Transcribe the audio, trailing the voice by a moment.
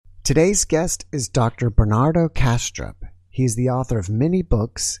Today's guest is Dr. Bernardo Kastrup. He is the author of many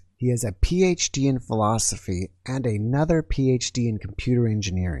books. He has a PhD in philosophy and another PhD in computer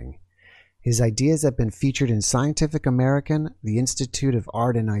engineering. His ideas have been featured in Scientific American, the Institute of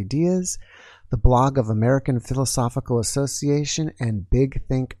Art and Ideas, the blog of American Philosophical Association, and Big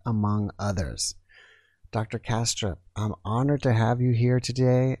Think, among others. Dr. Kastrup, I'm honored to have you here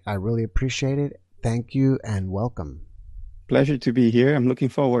today. I really appreciate it. Thank you and welcome. Pleasure to be here. I'm looking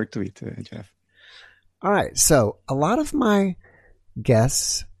forward to it, Jeff. All right. So a lot of my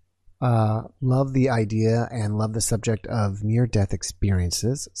guests love the idea and love the subject of near-death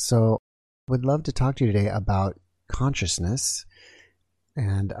experiences. So I would love to talk to you today about consciousness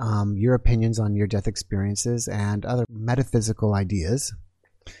and your opinions on near-death experiences and other metaphysical ideas.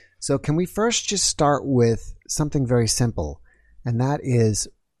 So can we first just start with something very simple, and that is,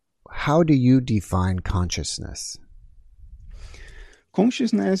 how do you define consciousness?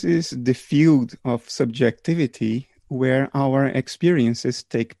 Consciousness is the field of subjectivity where our experiences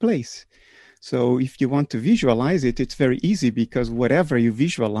take place. So if you want to visualize it, it's very easy because whatever you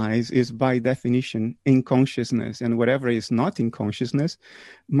visualize is by definition in consciousness, and whatever is not in consciousness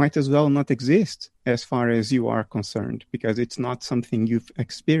might as well not exist as far as you are concerned, because it's not something you've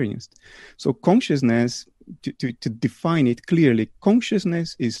experienced. So consciousness, to define it clearly,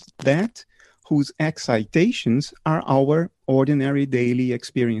 consciousness is that whose excitations are our ordinary daily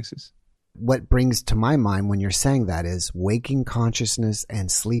experiences. What brings to my mind when you're saying that is waking consciousness and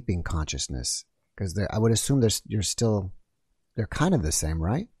sleeping consciousness, because I would assume they're kind of the same,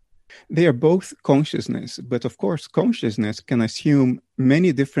 right? They are both consciousness, but of course, consciousness can assume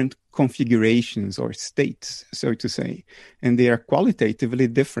many different configurations or states, so to say, and they are qualitatively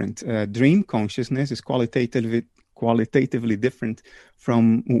different. Dream consciousness is qualitatively different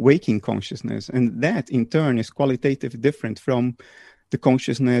from waking consciousness, and that in turn is qualitatively different from the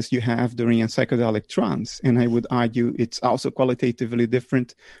consciousness you have during a psychedelic trance. And I would argue it's also qualitatively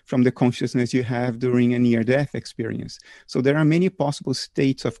different from the consciousness you have during a near-death experience. So there are many possible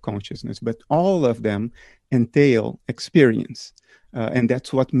states of consciousness, but all of them entail experience. And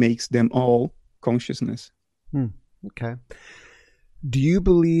that's what makes them all consciousness. Okay. Do you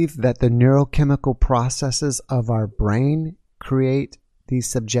believe that the neurochemical processes of our brain create the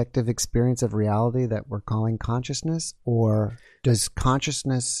subjective experience of reality that we're calling consciousness? Or does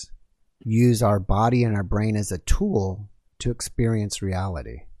consciousness use our body and our brain as a tool to experience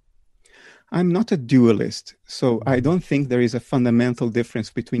reality? I'm not a dualist, so I don't think there is a fundamental difference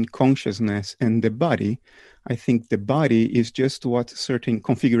between consciousness and the body. I think the body is just what certain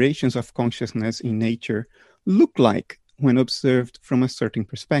configurations of consciousness in nature look like when observed from a certain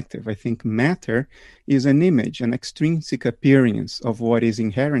perspective. I think matter is an image, an extrinsic appearance of what is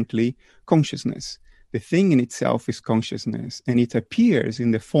inherently consciousness. The thing in itself is consciousness, and it appears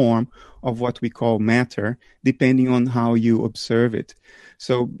in the form of what we call matter, depending on how you observe it.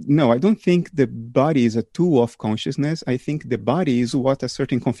 So, no, I don't think the body is a tool of consciousness. I think the body is what a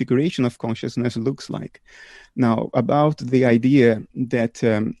certain configuration of consciousness looks like. Now, about the idea that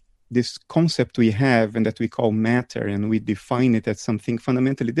this concept we have and that we call matter, and we define it as something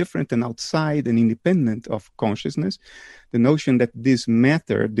fundamentally different and outside and independent of consciousness, the notion that this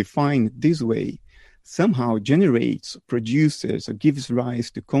matter defined this way somehow generates, produces, or gives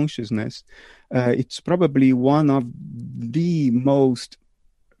rise to consciousness, it's probably one of the most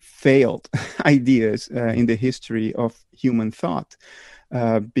failed ideas in the history of human thought,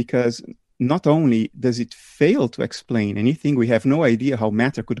 because not only does it fail to explain anything, we have no idea how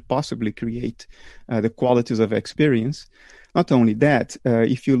matter could possibly create the qualities of experience. Not only that,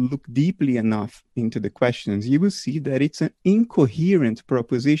 if you look deeply enough into the questions, you will see that it's an incoherent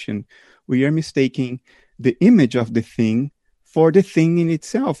proposition. We are mistaking the image of the thing for the thing in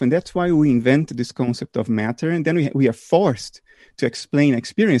itself. And that's why we invent this concept of matter. And then we are forced to explain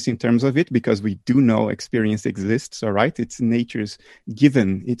experience in terms of it, because we do know experience exists, all right? It's nature's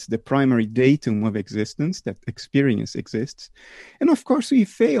given. It's the primary datum of existence, that experience exists. And of course, we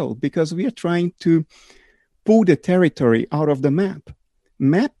fail because we are trying to pull the territory out of the map.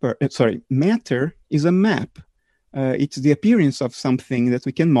 Matter is a map. It's the appearance of something that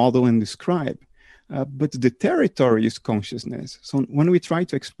we can model and describe. But the territory is consciousness. So when we try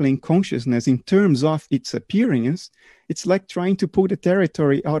to explain consciousness in terms of its appearance, it's like trying to pull the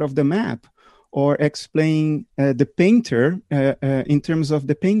territory out of the map, or explain the painter in terms of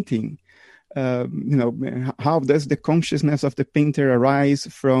the painting. How does the consciousness of the painter arise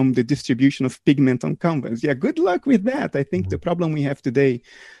from the distribution of pigment on canvas? Yeah, good luck with that. I think the problem we have today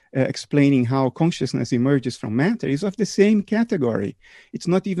explaining how consciousness emerges from matter is of the same category. It's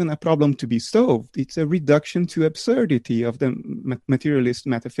not even a problem to be solved. It's a reduction to absurdity of the materialist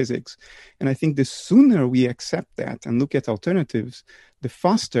metaphysics. And I think the sooner we accept that and look at alternatives, the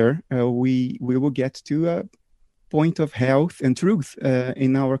faster we will get to a point of health and truth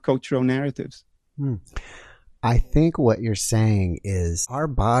in our cultural narratives. I think what you're saying is our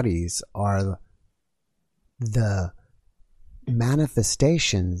bodies are the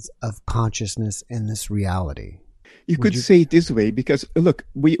manifestations of consciousness in this reality. You could say it this way, because look,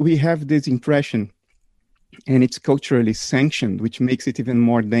 we have this impression, and it's culturally sanctioned, which makes it even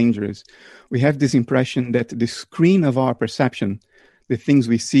more dangerous. We have this impression that the screen of our perception, the things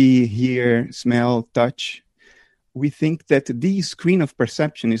we see, hear, smell, touch, we think that the screen of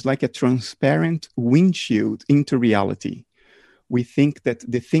perception is like a transparent windshield into reality. We think that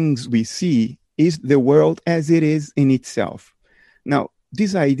the things we see is the world as it is in itself. Now,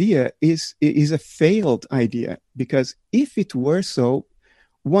 this idea is a failed idea, because if it were so,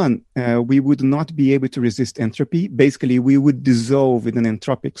 one, we would not be able to resist entropy. Basically, we would dissolve in an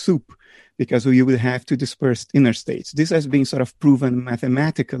entropic soup, because we would have to disperse inner states. This has been sort of proven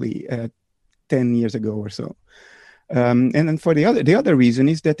mathematically 10 years ago or so. And then for the other reason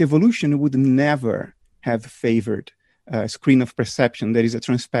is that evolution would never have favored a screen of perception that is a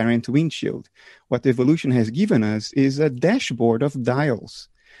transparent windshield. What evolution has given us is a dashboard of dials.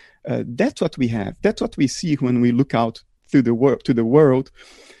 That's what we have. That's what we see when we look out through to the world,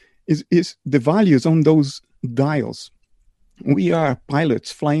 is the values on those dials. We are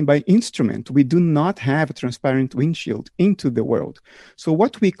pilots flying by instrument. We do not have a transparent windshield into the world. So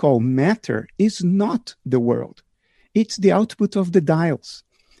what we call matter is not the world. It's the output of the dials.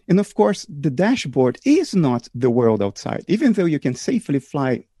 And of course, the dashboard is not the world outside, even though you can safely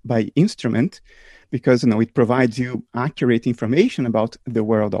fly by instrument, because it provides you accurate information about the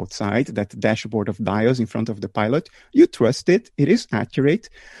world outside, that dashboard of dials in front of the pilot. You trust it, it is accurate,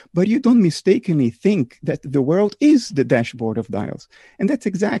 but you don't mistakenly think that the world is the dashboard of dials. And that's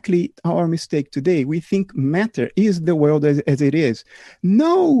exactly our mistake today. We think matter is the world as it is.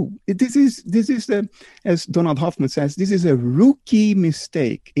 No, this is as Donald Hoffman says, this is a rookie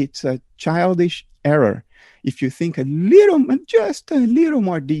mistake. It's a childish error. If you think just a little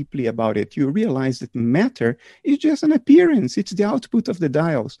more deeply about it, you realize that matter is just an appearance. It's the output of the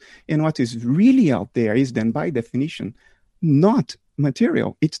dials. And what is really out there is then, by definition, not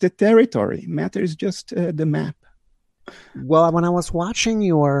material. It's the territory. Matter is just the map. Well, when I was watching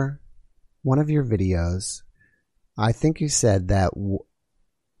one of your videos, I think you said that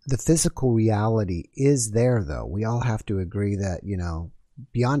the physical reality is there, though. We all have to agree that,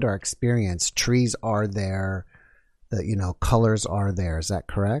 beyond our experience, trees are there, the colors are there. Is that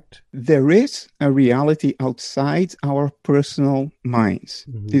correct? There is a reality outside our personal minds.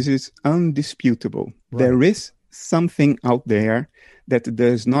 Mm-hmm. This is undisputable. Right. There is something out there that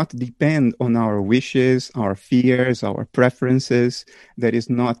does not depend on our wishes, our fears, our preferences, that is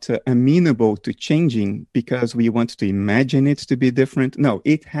not amenable to changing because we want to imagine it to be different. No,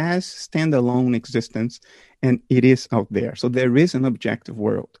 it has standalone existence, and it is out there. So there is an objective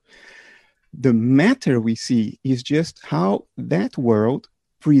world. The matter we see is just how that world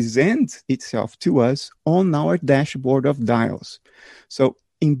presents itself to us on our dashboard of dials. So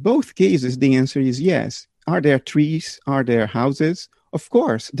in both cases, the answer is yes. Are there trees? Are there houses? Of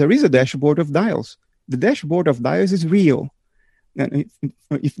course, there is a dashboard of dials. The dashboard of dials is real. And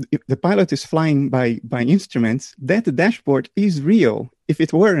if the pilot is flying by instruments, that dashboard is real. If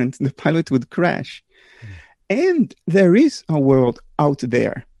it weren't, the pilot would crash. And there is a world out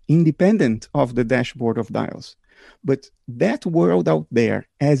there, independent of the dashboard of dials. But that world out there,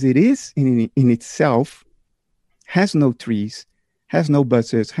 as it is in itself, has no trees, has no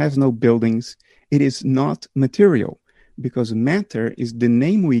buses, has no buildings. It is not material, because matter is the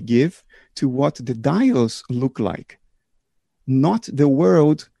name we give to what the dials look like, not the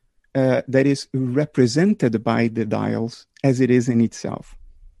world that is represented by the dials as it is in itself.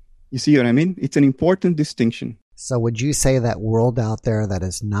 You see what I mean? It's an important distinction. So would you say that world out there that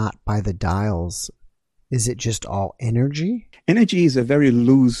is not by the dials, is it just all energy? Energy is a very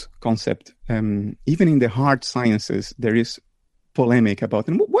loose concept. Even in the hard sciences, there is polemic about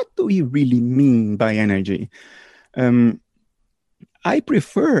it. What do we really mean by energy? I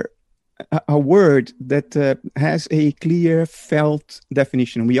prefer a word that has a clear felt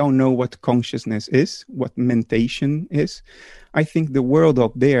definition. We all know what consciousness is, what mentation is. I think the world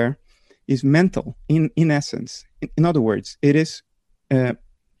out there is mental in essence. In other words, it is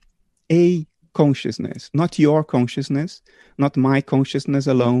a consciousness, not your consciousness, not my consciousness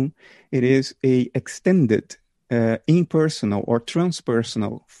alone. It is a extended impersonal or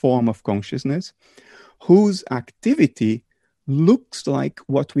transpersonal form of consciousness whose activity looks like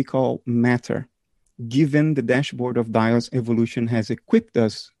what we call matter, given the dashboard of dials evolution has equipped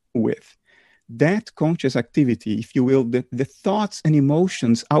us with. That conscious activity, if you will, the thoughts and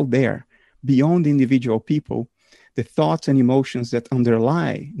emotions out there beyond individual people, the thoughts and emotions that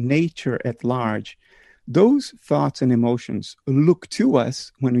underlie nature at large, those thoughts and emotions look to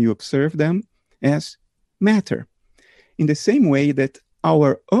us when we observe them as matter. In the same way that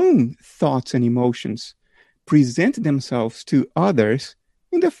our own thoughts and emotions present themselves to others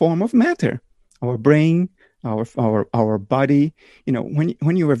in the form of matter. Our brain, our body. You know,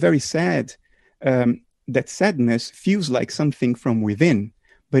 when you are very sad, that sadness feels like something from within,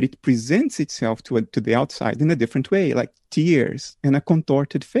 but it presents itself to the outside in a different way, like tears and a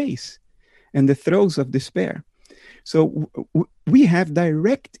contorted face and the throes of despair. So we have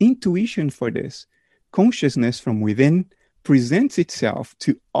direct intuition for this. Consciousness from within presents itself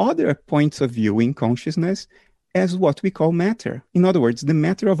to other points of view in consciousness as what we call matter. In other words, the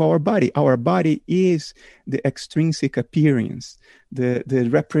matter of our body. Our body is the extrinsic appearance, the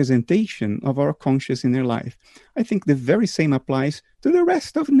representation of our conscious inner life. I think the very same applies to the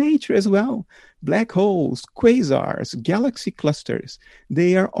rest of nature as well. Black holes, quasars, galaxy clusters,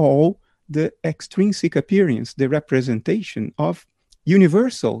 they are all the extrinsic appearance, the representation of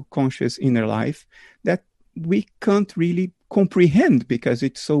universal conscious inner life that we can't really comprehend because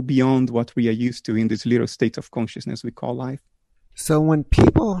it's so beyond what we are used to in this little state of consciousness we call life. So when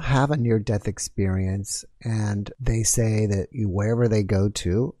people have a near-death experience and they say that wherever they go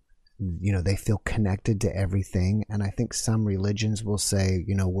to, they feel connected to everything. And I think some religions will say,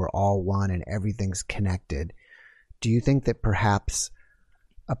 we're all one and everything's connected. Do you think that perhaps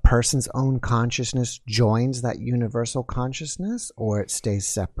a person's own consciousness joins that universal consciousness, or it stays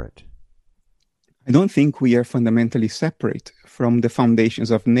separate? I don't think we are fundamentally separate from the foundations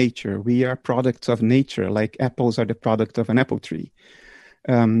of nature. We are products of nature, like apples are the product of an apple tree.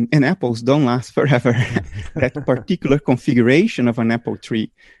 And apples don't last forever. That particular configuration of an apple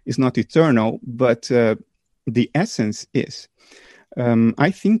tree is not eternal, but the essence is.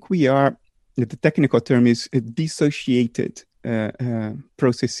 I think we are, the technical term is dissociated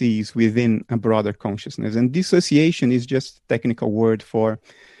processes within a broader consciousness. And dissociation is just a technical word for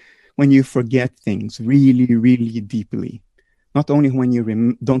when you forget things really, really deeply. Not only when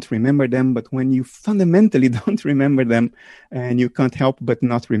you don't remember them, but when you fundamentally don't remember them and you can't help but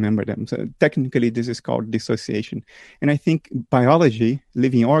not remember them. So technically, this is called dissociation. And I think biology,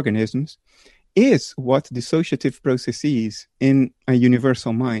 living organisms, is what dissociative processes in a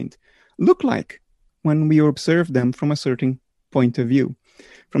universal mind look like when we observe them from a certain point of view.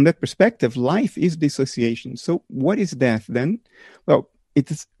 From that perspective, life is dissociation. So what is death then? Well,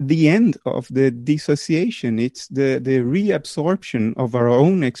 it's the end of the dissociation. It's the reabsorption of our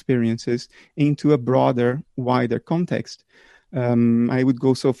own experiences into a broader, wider context. I would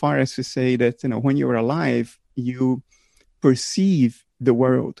go so far as to say that, when you're alive, you perceive the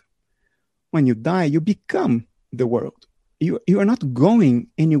world. When you die, you become the world. You are not going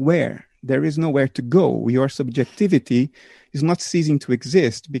anywhere. There is nowhere to go. Your subjectivity is not ceasing to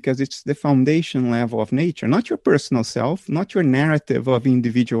exist because it's the foundation level of nature, not your personal self, not your narrative of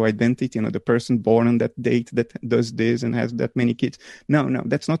individual identity, the person born on that date that does this and has that many kids. No,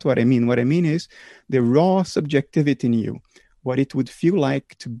 that's not what I mean. What I mean is the raw subjectivity in you, what it would feel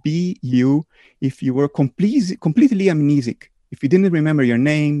like to be you if you were completely amnesic. If you didn't remember your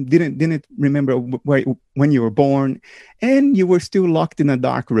name, didn't remember when you were born, and you were still locked in a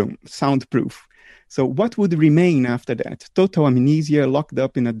dark room, soundproof. So what would remain after that? Total amnesia, locked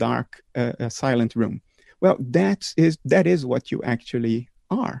up in a dark, silent room. Well, that is what you actually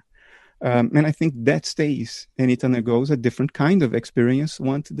are. And I think that stays, and it undergoes a different kind of experience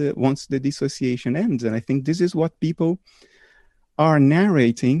once the dissociation ends. And I think this is what people are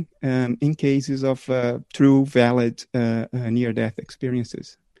narrating in cases of true, valid near-death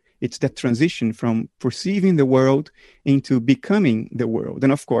experiences. It's that transition from perceiving the world into becoming the world.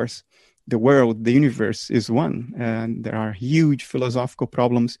 And of course, the world, the universe is one. And there are huge philosophical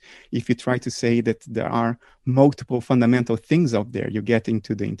problems if you try to say that there are multiple fundamental things out there. You get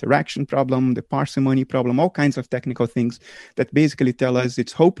into the interaction problem, the parsimony problem, all kinds of technical things that basically tell us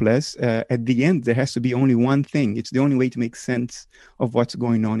it's hopeless. At the end, there has to be only one thing. It's the only way to make sense of what's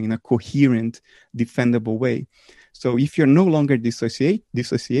going on in a coherent, defendable way. So if you're no longer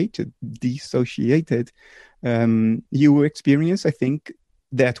dissociated, you experience, I think,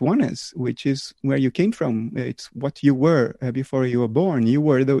 that oneness, which is where you came from. It's what you were before you were born. You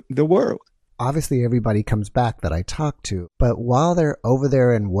were the world. obviously everybody comes back that I talk to, but while they're over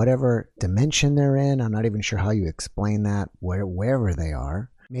there in whatever dimension they're in, I'm not even sure how you explain that, wherever they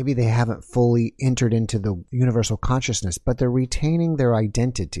are, maybe they haven't fully entered into the universal consciousness, but they're retaining their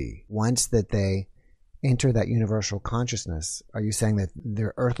identity once that they enter that universal consciousness. Are you saying that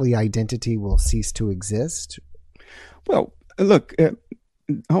their earthly identity will cease to exist? Well, look,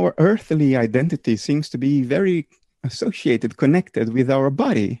 our earthly identity seems to be very associated, connected with our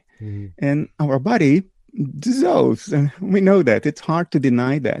body. Mm-hmm. And our body dissolves. And we know that. It's hard to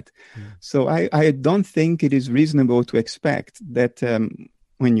deny that. Mm-hmm. So I don't think it is reasonable to expect that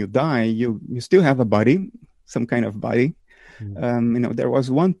when you die, you still have a body, some kind of body. Mm-hmm. There was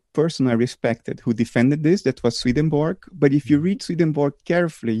one person I respected who defended this. That was Swedenborg. But if you read Swedenborg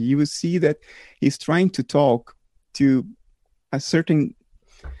carefully, you will see that he's trying to talk to a certain,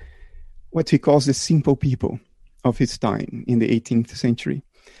 what he calls the simple people of his time in the 18th century.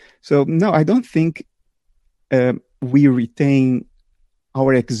 So no, I don't think we retain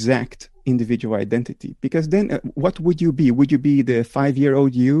our exact individual identity, because then what would you be? Would you be the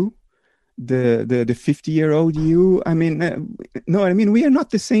 5-year-old you? The 50-year-old you? I mean, no, I mean, we are not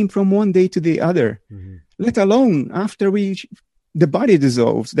the same from one day to the other, mm-hmm. let alone after the body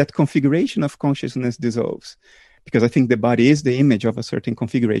dissolves, that configuration of consciousness dissolves. Because I think the body is the image of a certain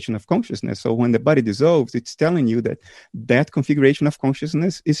configuration of consciousness. So when the body dissolves, it's telling you that that configuration of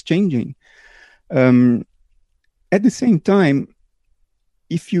consciousness is changing. At the same time,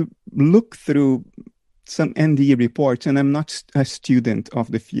 if you look through some NDE reports, and I'm not a student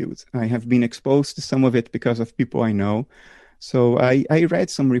of the field, I have been exposed to some of it because of people I know. So I read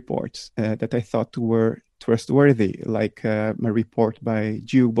some reports that I thought were trustworthy, like a report by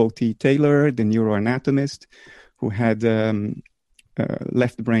Jill Bolte Taylor, the neuroanatomist, who had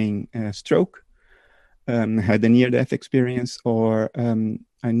left brain stroke, had a near-death experience, or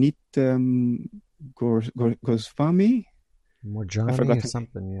Anita Goswami. Moorjani or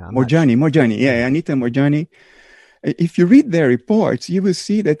something, yeah. Moorjani, yeah, Anita Moorjani. If you read their reports, you will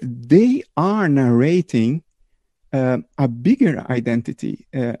see that they are narrating a bigger identity.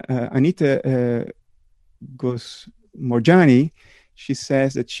 Anita Moorjani, she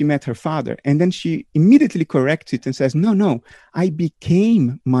says that she met her father, and then she immediately corrects it and says, no, I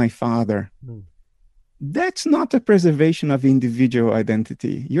became my father. Mm. That's not a preservation of individual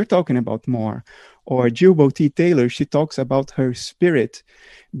identity. You're talking about more. Or Jill Bolte Taylor, she talks about her spirit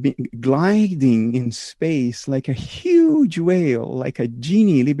gliding in space like a huge whale, like a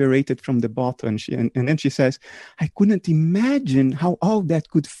genie liberated from the bottle. And then she says, I couldn't imagine how all that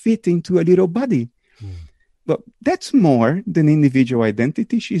could fit into a little body. Mm. But that's more than individual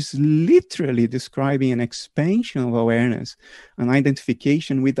identity. She's literally describing an expansion of awareness, an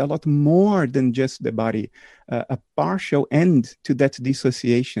identification with a lot more than just the body, a partial end to that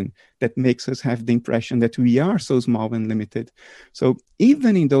dissociation that makes us have the impression that we are so small and limited. So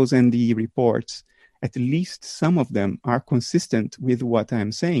even in those NDE reports, at least some of them are consistent with what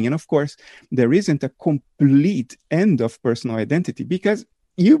I'm saying. And of course, there isn't a complete end of personal identity, because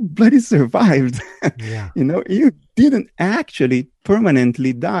you bloody survived. Yeah. You didn't actually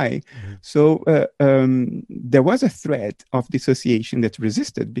permanently die. Mm-hmm. So there was a threat of dissociation that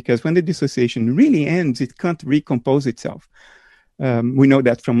resisted, because when the dissociation really ends, it can't recompose itself. We know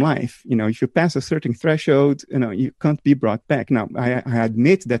that from life. If you pass a certain threshold, you can't be brought back. Now, I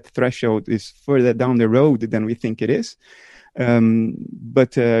admit that threshold is further down the road than we think it is.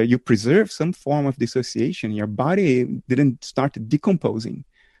 But you preserve some form of dissociation. Your body didn't start decomposing.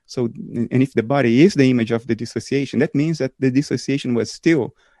 So, and if the body is the image of the dissociation, that means that the dissociation was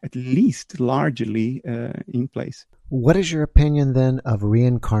still at least largely in place. What is your opinion then of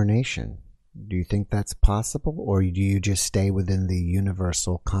reincarnation? Do you think that's possible, or do you just stay within the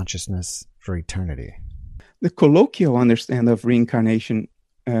universal consciousness for eternity? The colloquial understanding of reincarnation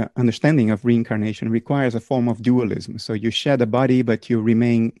requires a form of dualism. So you shed a body, but you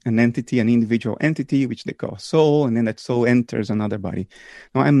remain an entity, an individual entity, which they call soul, and then that soul enters another body.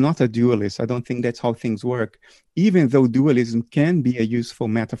 Now, I'm not a dualist. I don't think that's how things work, even though dualism can be a useful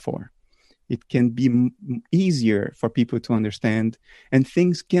metaphor. It can be easier for people to understand, and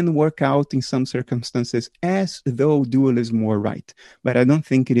things can work out in some circumstances as though dualism were right. But I don't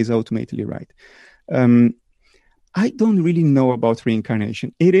think it is ultimately right. I don't really know about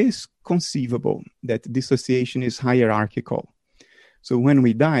reincarnation. It is conceivable that dissociation is hierarchical. So when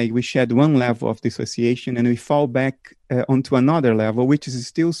we die, we shed one level of dissociation and we fall back onto another level, which is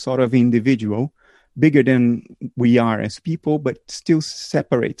still sort of individual, bigger than we are as people, but still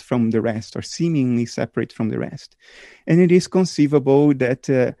separate from the rest, or seemingly separate from the rest. And it is conceivable that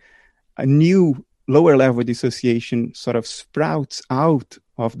a new lower level dissociation sort of sprouts out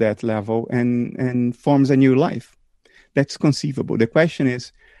of that level and forms a new life. That's conceivable. The question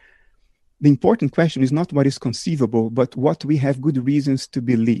is, the important question is not what is conceivable, but what we have good reasons to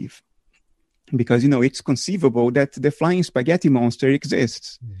believe. Because, it's conceivable that the flying spaghetti monster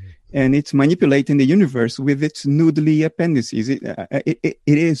exists, and it's manipulating the universe with its noodly appendices. It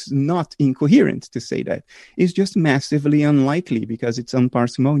is not incoherent to say that. It's just massively unlikely because it's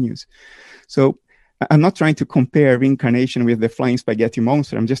unparsimonious. So I'm not trying to compare reincarnation with the flying spaghetti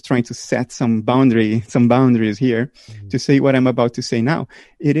monster. I'm just trying to set some boundaries here to say what I'm about to say now.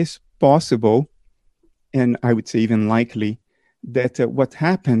 It is possible, and I would say even likely, that what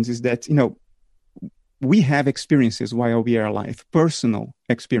happens is that, we have experiences while we are alive, personal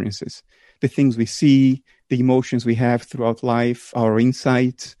experiences, the things we see, the emotions we have throughout life, our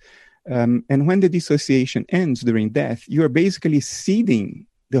insights. And when the dissociation ends during death, you are basically seeding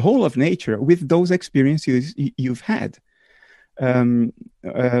the whole of nature with those experiences you've had. They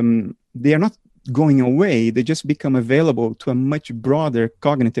are not going away. They just become available to a much broader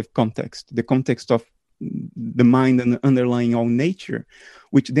cognitive context, the context of the mind and underlying all nature,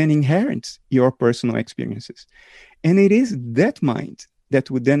 which then inherits your personal experiences. And it is that mind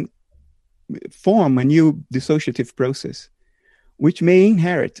that would then form a new dissociative process, which may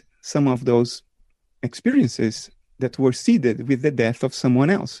inherit some of those experiences that were seeded with the death of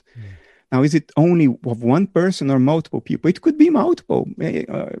someone else. Now, is it only of one person or multiple people? It could be multiple.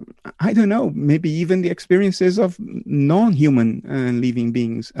 I don't know. Maybe even the experiences of non-human living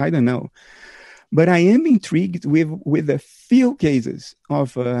beings. I don't know. But I am intrigued with a few cases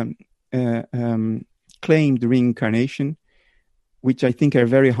of claimed reincarnation, which I think are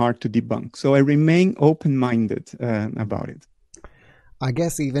very hard to debunk. So I remain open-minded about it. I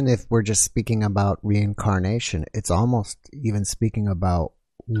guess even if we're just speaking about reincarnation, it's almost even speaking about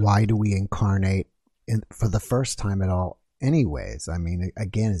why do we incarnate for the first time at all anyways? I mean,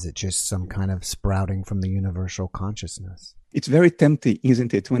 again, is it just some kind of sprouting from the universal consciousness? It's very tempting,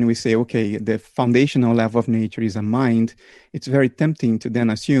 isn't it, when we say, okay, the foundational level of nature is a mind. It's very tempting to then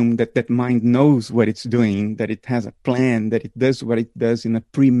assume that that mind knows what it's doing, that it has a plan, that it does what it does in a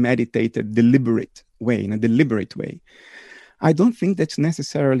premeditated, deliberate way, I don't think that's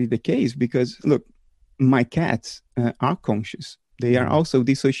necessarily the case because, look, my cats are conscious. They are also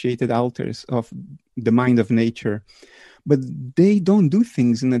dissociated alters of the mind of nature, but they don't do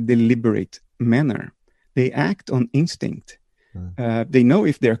things in a deliberate manner. They act on instinct. They know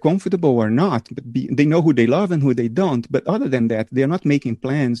if they're comfortable or not, but they know who they love and who they don't. But other than that, they're not making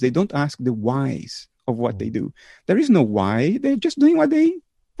plans. They don't ask the whys of what they do. There is no why. They're just doing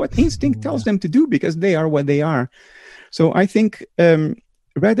what instinct tells them to do because they are what they are. So I think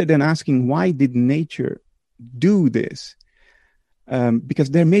rather than asking why did nature do this,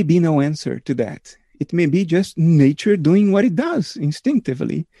 because there may be no answer to that. It may be just nature doing what it does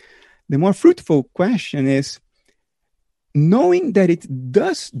instinctively. The more fruitful question is, knowing that it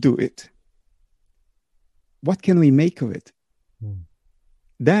does do it, what can we make of it?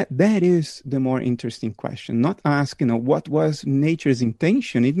 That is the more interesting question. Not ask, what was nature's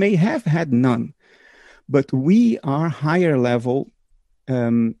intention? It may have had none, but we are higher level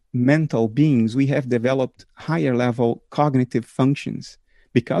mental beings. We have developed higher level cognitive functions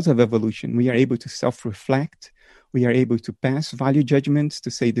because of evolution. We are able to self-reflect. We are able to pass value judgments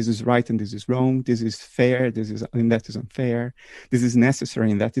to say this is right and this is wrong, this is fair, and that is unfair, this is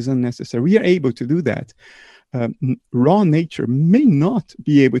necessary and that is unnecessary. We are able to do that. Raw nature may not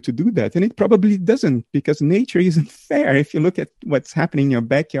be able to do that, and it probably doesn't because nature isn't fair. If you look at what's happening in your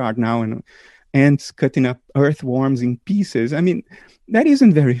backyard now and ants cutting up earthworms in pieces, I mean, that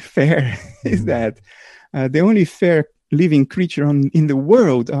isn't very fair, is that? The only fair living creature in the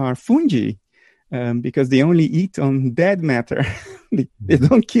world are fungi. Because they only eat on dead matter. They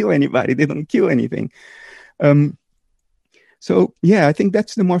don't kill anybody. They don't kill anything. So, I think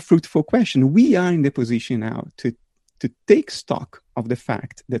that's the more fruitful question. We are in the position now to take stock of the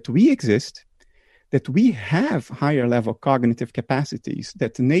fact that we exist, that we have higher level cognitive capacities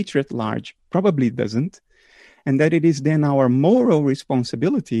that nature at large probably doesn't, and that it is then our moral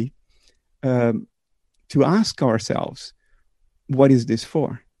responsibility to ask ourselves, what is this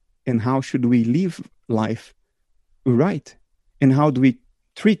for? And how should we live life right? And how do we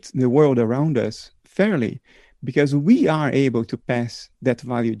treat the world around us fairly? Because we are able to pass that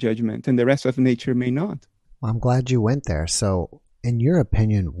value judgment and the rest of nature may not. Well, I'm glad you went there. So, in your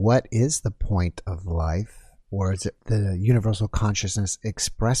opinion, what is the point of life? Or is it the universal consciousness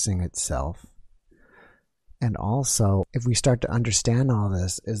expressing itself? And also, if we start to understand all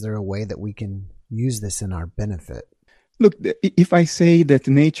this, is there a way that we can use this in our benefit? Look, if I say that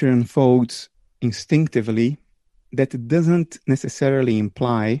nature unfolds instinctively, that doesn't necessarily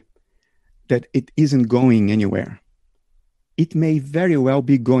imply that it isn't going anywhere. It may very well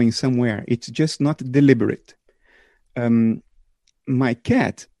be going somewhere. It's just not deliberate. My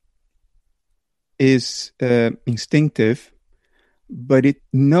cat is instinctive, but it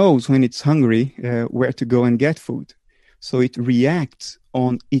knows when it's hungry where to go and get food. So it reacts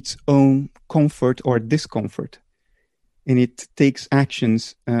on its own comfort or discomfort. And it takes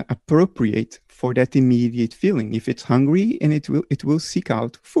actions appropriate for that immediate feeling. If it's hungry, and it will seek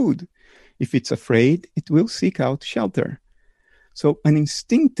out food. If it's afraid, it will seek out shelter. So an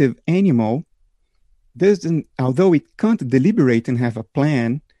instinctive animal doesn't, although it can't deliberate and have a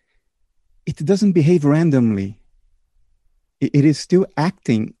plan, it doesn't behave randomly. It is still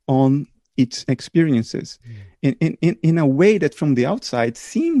acting on its experiences in a way that from the outside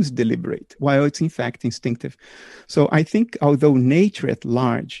seems deliberate, while it's in fact instinctive. So I think although nature at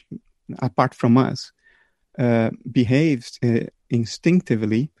large, apart from us, behaves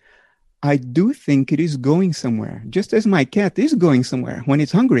instinctively, I do think it is going somewhere, just as my cat is going somewhere when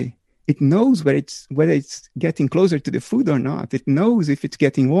it's hungry. It knows whether it's getting closer to the food or not. It knows if it's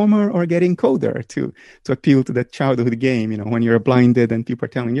getting warmer or getting colder, to appeal to that childhood game, when you're blinded and people are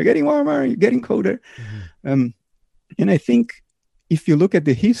telling you, you're getting warmer, you're getting colder. Mm-hmm. And I think if you look at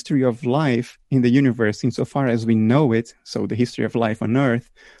the history of life in the universe, insofar as we know it, so the history of life on Earth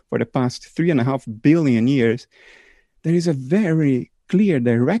for the past 3.5 billion years, there is a very clear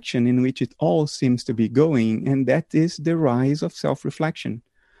direction in which it all seems to be going, and that is the rise of self-reflection,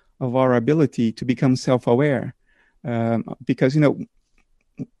 of our ability to become self-aware. Because,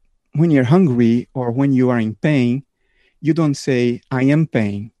 when you're hungry or when you are in pain, you don't say, I am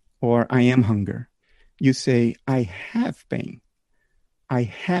pain or I am hunger. You say, I have pain. I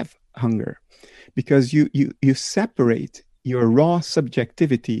have hunger. Because you separate your raw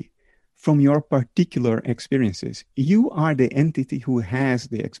subjectivity from your particular experiences. You are the entity who has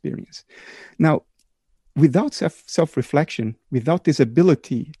the experience. Now, without self-reflection, without this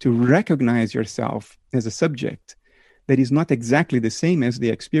ability to recognize yourself as a subject that is not exactly the same as the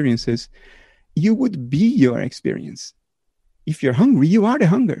experiences, you would be your experience. If you're hungry, you are the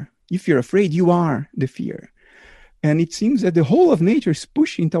hunger. If you're afraid, you are the fear. And it seems that the whole of nature is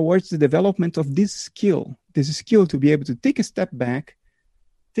pushing towards the development of this skill to be able to take a step back,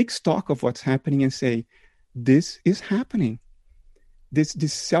 take stock of what's happening and say, this is happening.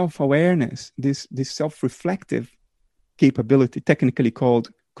 This self-awareness, this self-reflective capability, technically called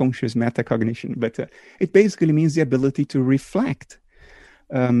conscious metacognition, but it basically means the ability to reflect.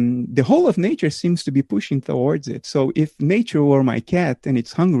 The whole of nature seems to be pushing towards it. So if nature were my cat and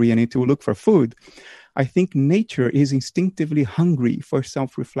it's hungry and it will look for food, I think nature is instinctively hungry for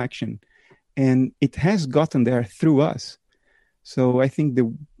self-reflection, and it has gotten there through us. So I think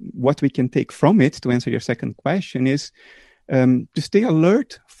what we can take from it, to answer your second question, is to stay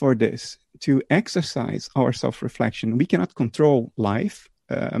alert for this, to exercise our self-reflection. We cannot control life.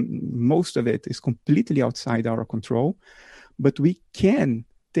 Most of it is completely outside our control, but we can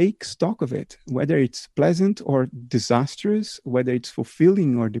take stock of it, whether it's pleasant or disastrous, whether it's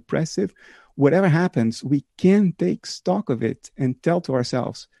fulfilling or depressive. Whatever happens, we can take stock of it and tell to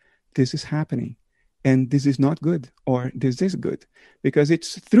ourselves, this is happening. And this is not good, or this is good, because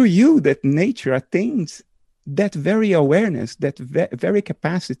it's through you that nature attains that very awareness, that very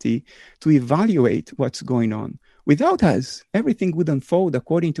capacity to evaluate what's going on. Without us, everything would unfold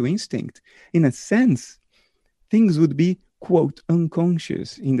according to instinct. In a sense, things would be, quote,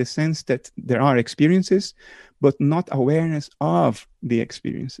 unconscious, in the sense that there are experiences, but not awareness of the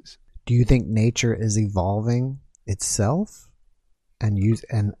experiences. Do you think nature is evolving itself?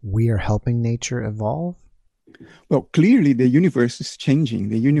 And we are helping nature evolve? Well, clearly the universe is changing.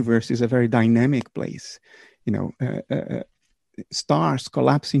 The universe is a very dynamic place. Stars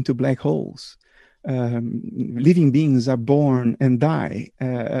collapse into black holes. Living beings are born and die.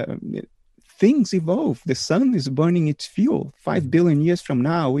 Things evolve. The sun is burning its fuel. 5 billion years from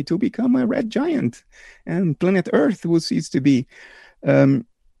now, it will become a red giant, and planet Earth will cease to be.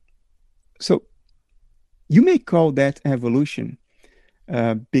 So you may call that evolution.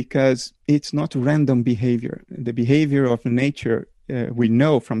 Because it's not random behavior. The behavior of nature, we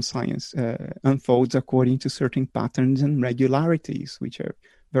know from science, unfolds according to certain patterns and regularities, which are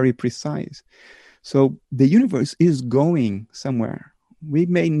very precise. So the universe is going somewhere. We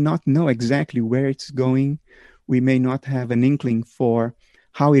may not know exactly where it's going. We may not have an inkling for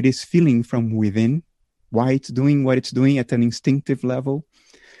how it is feeling from within, why it's doing what it's doing at an instinctive level.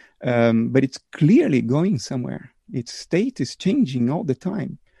 But it's clearly going somewhere. Its state is changing all the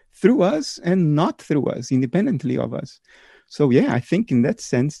time, through us and not through us, independently of us. So yeah, I think in that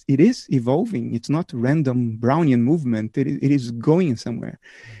sense, it is evolving. It's not random Brownian movement. It is going somewhere.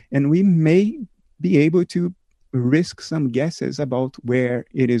 And we may be able to risk some guesses about where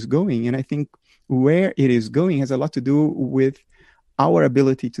it is going. And I think where it is going has a lot to do with our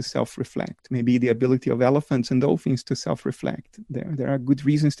ability to self-reflect, maybe the ability of elephants and dolphins to self-reflect. There are good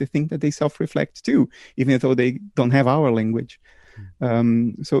reasons to think that they self-reflect too, even though they don't have our language.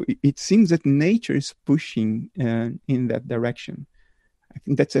 So it seems that nature is pushing in that direction. I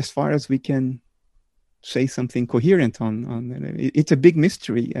think that's as far as we can say something coherent on. It's a big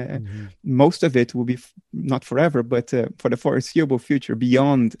mystery. Most of it will be not forever, but for the foreseeable future,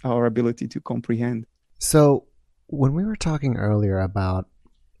 beyond our ability to comprehend. So when we were talking earlier about,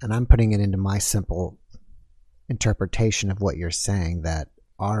 and I'm putting it into my simple interpretation of what you're saying, that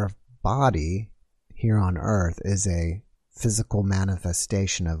our body here on Earth is a physical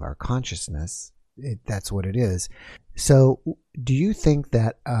manifestation of our consciousness. That's what it is. So do you think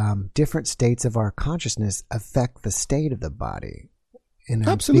that different states of our consciousness affect the state of the body? And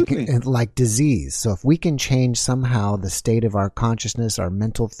absolutely. Like disease. So if we can change somehow the state of our consciousness, our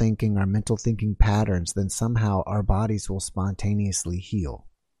mental thinking patterns, then somehow our bodies will spontaneously heal.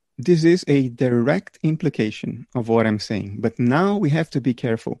 This is a direct implication of what I'm saying. But now we have to be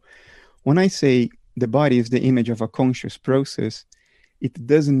careful. When I say the body is the image of a conscious process, it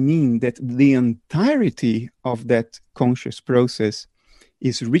doesn't mean that the entirety of that conscious process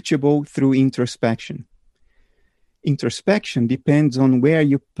is reachable through introspection. Introspection depends on where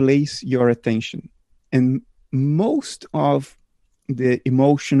you place your attention. And most of the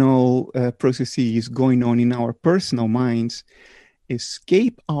emotional processes going on in our personal minds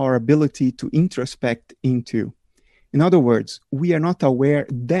escape our ability to introspect into. In other words, we are not aware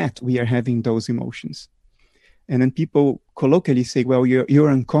that we are having those emotions. And then people colloquially say, well,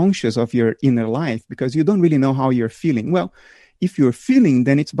 you're unconscious of your inner life because you don't really know how you're feeling. Well, if you're feeling,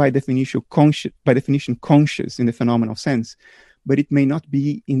 then it's by definition conscious in the phenomenal sense, but it may not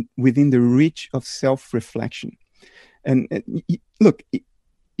be within the reach of self-reflection. And look,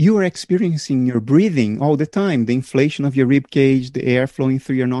 you are experiencing your breathing all the time, the inflation of your rib cage, the air flowing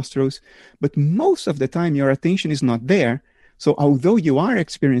through your nostrils, but most of the time your attention is not there. So although you are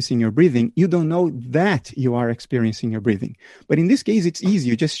experiencing your breathing, you don't know that you are experiencing your breathing. But in this case, it's easy.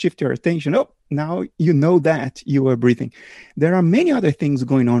 You just shift your attention. Oh, now you know that you are breathing. There are many other things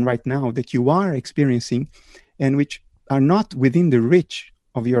going on right now that you are experiencing and which are not within the reach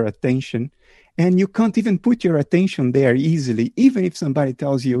of your attention. And you can't even put your attention there easily, even if somebody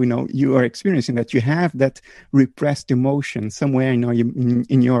tells you, you are experiencing that, you have that repressed emotion somewhere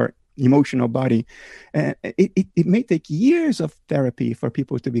in your emotional body. It may take years of therapy for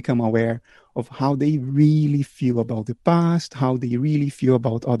people to become aware of how they really feel about the past, how they really feel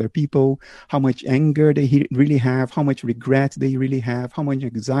about other people, how much anger they really have, how much regret they really have, how much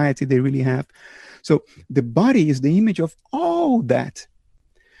anxiety they really have. So the body is the image of all that.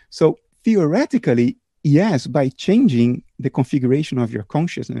 So theoretically, yes, by changing the configuration of your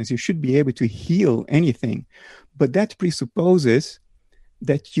consciousness, you should be able to heal anything. But that presupposes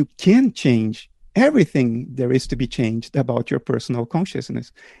that you can change everything there is to be changed about your personal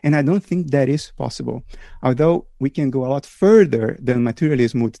consciousness. And I don't think that is possible. Although we can go a lot further than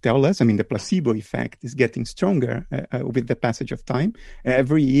materialism would tell us. I mean, the placebo effect is getting stronger with the passage of time.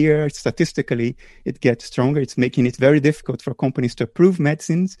 Every year, statistically, it gets stronger. It's making it very difficult for companies to approve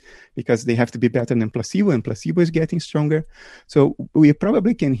medicines because they have to be better than placebo, and placebo is getting stronger. So we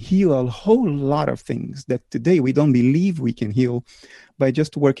probably can heal a whole lot of things that today we don't believe we can heal by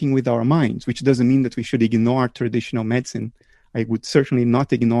just working with our minds, which doesn't mean that we should ignore traditional medicine. I would certainly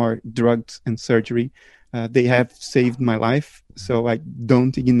not ignore drugs and surgery. They have saved my life, so I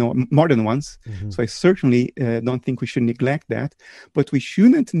don't ignore more than once. Mm-hmm. So I certainly don't think we should neglect that. But we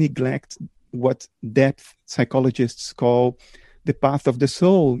shouldn't neglect what depth psychologists call the path of the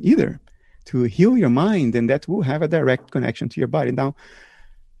soul either, to heal your mind, and that will have a direct connection to your body. Now,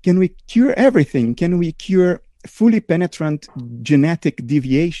 can we cure everything? Can we cure fully penetrant genetic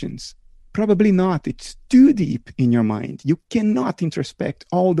deviations? Probably not. It's too deep in your mind. You cannot introspect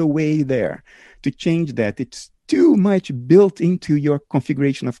all the way there to change that. It's too much built into your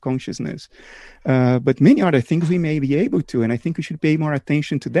configuration of consciousness. But many other things we may be able to, and I think we should pay more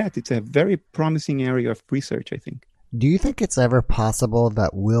attention to that. It's a very promising area of research, I think. Do you think it's ever possible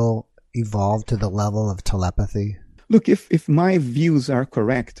that we'll evolve to the level of telepathy? Look, if my views are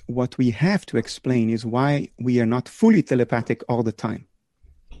correct, what we have to explain is why we are not fully telepathic all the time.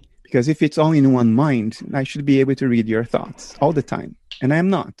 Because if it's all in one mind, I should be able to read your thoughts all the time. And I am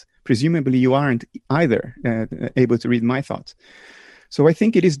not. Presumably, you aren't either able to read my thoughts. So I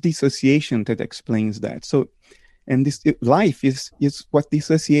think it is dissociation that explains that. So And this life is what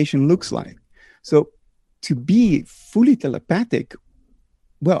dissociation looks like. So to be fully telepathic,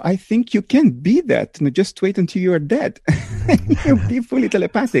 well, I think you can be that. Just wait until you are dead. You'll be fully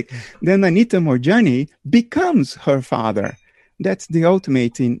telepathic. Then Anita Moorjani becomes her father. That's the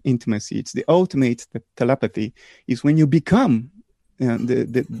ultimate in intimacy. It's the ultimate telepathy, is when you become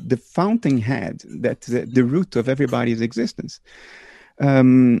the fountainhead, that's the root of everybody's existence.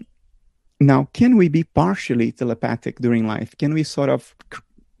 Now, can we be partially telepathic during life? Can we sort of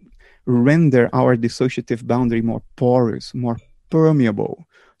render our dissociative boundary more porous, more permeable,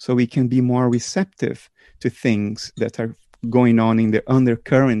 so we can be more receptive to things that are going on in the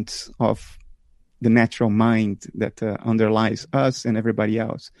undercurrents of the natural mind that underlies us and everybody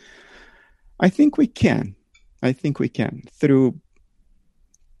else? I think we can. Through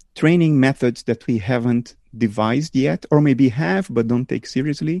training methods that we haven't devised yet, or maybe have but don't take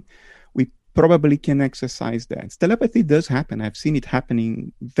seriously. We probably can exercise that. Telepathy does happen. I've seen it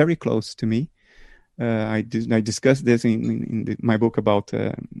happening very close to me. I discussed this in my book about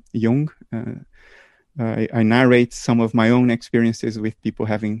Jung. I narrate some of my own experiences with people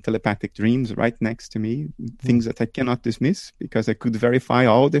having telepathic dreams right next to me, things that I cannot dismiss because I could verify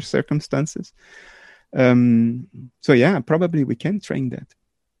all their circumstances. So yeah, probably we can train that.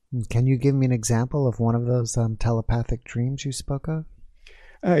 Can you give me an example of one of those telepathic dreams you spoke of?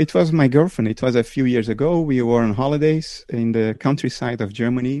 It was my girlfriend. It was a few years ago. We were on holidays in the countryside of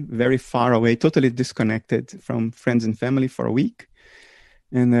Germany, very far away, totally disconnected from friends and family for a week.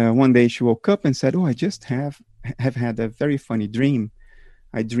 And one day she woke up and said, "Oh, I just have had a very funny dream.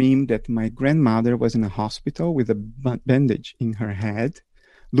 I dreamed that my grandmother was in a hospital with a bandage in her head,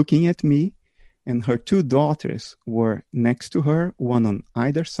 looking at me, and her two daughters were next to her, one on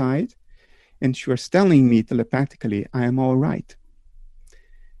either side, and she was telling me telepathically, I am all right."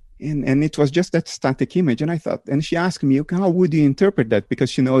 And it was just that static image. And I thought, and she asked me, how would you interpret that? Because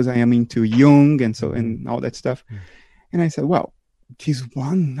she knows I am into Jung and so, and all that stuff. And I said, well, this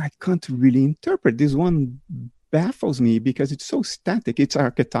one, I can't really interpret. This one baffles me because it's so static. It's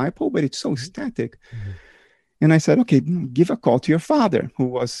archetypal, but it's so static. And I said, okay, give a call to your father, who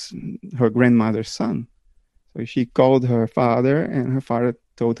was her grandmother's son. So she called her father, and her father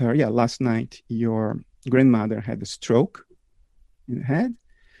told her, yeah, last night your grandmother had a stroke in the head.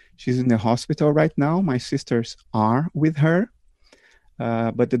 She's in the hospital right now. My sisters are with her,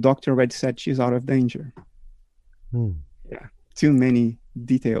 but the doctor already said she's out of danger. Yeah, too many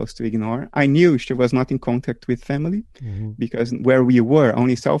details to ignore. I knew she was not in contact with family because where we were,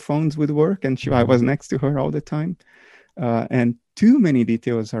 only cell phones would work, and I was next to her all the time. And too many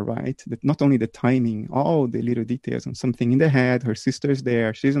details are right. That not only the timing, all the little details on something in the head. Her sister's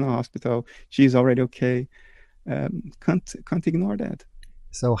there. She's in the hospital. She's already okay. Can't ignore that.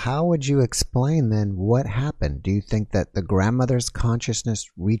 So how would you explain then what happened? Do you think that the grandmother's consciousness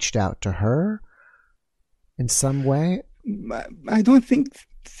reached out to her in some way? I don't think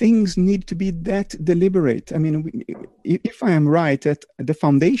things need to be that deliberate. I mean, if I am right, at the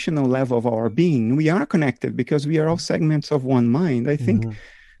foundational level of our being, we are connected because we are all segments of one mind. I think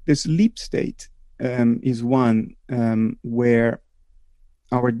the sleep state is one where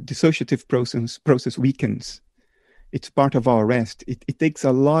our dissociative process weakens. It's part of our rest. It takes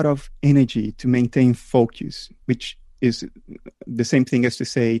a lot of energy to maintain focus, which is the same thing as to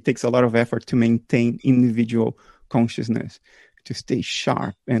say it takes a lot of effort to maintain individual consciousness, to stay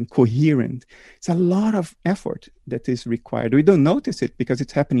sharp and coherent. It's a lot of effort that is required. We don't notice it because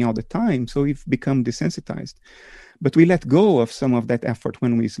it's happening all the time, so we've become desensitized. But we let go of some of that effort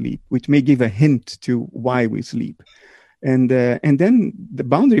when we sleep, which may give a hint to why we sleep. And then the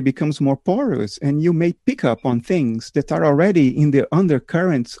boundary becomes more porous, and you may pick up on things that are already in the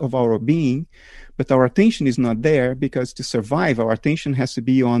undercurrents of our being, but our attention is not there because to survive, our attention has to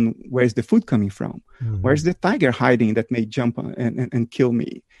be on where's the food coming from? Where's the tiger hiding that may jump and kill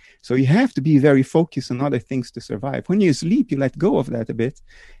me? So you have to be very focused on other things to survive. When you sleep, you let go of that a bit,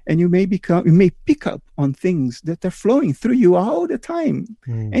 and you may pick up on things that are flowing through you all the time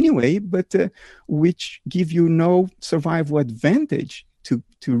anyway, but which give you no survival advantage to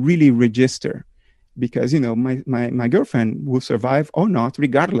really register. Because, you know, my girlfriend will survive or not,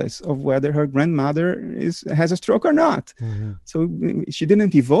 regardless of whether her grandmother has a stroke or not. So she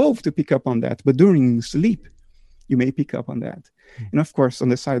didn't evolve to pick up on that. But during sleep, you may pick up on that. And of course, on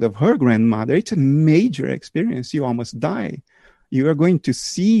the side of her grandmother, it's a major experience. You almost die. You are going to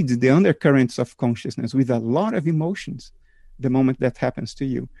seed the undercurrents of consciousness with a lot of emotions the moment that happens to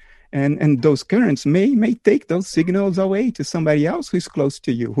you. And those currents may take those signals away to somebody else who's close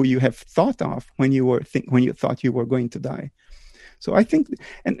to you, who you have thought of when you thought you were going to die. So I think,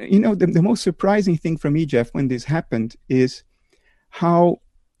 and the most surprising thing for me, Jeff, when this happened is how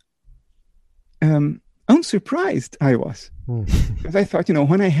unsurprised I was. Because I thought,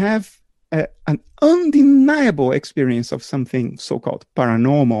 when I have an undeniable experience of something so-called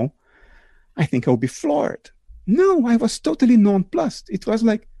paranormal, I think I'll be floored. No, I was totally nonplussed. It was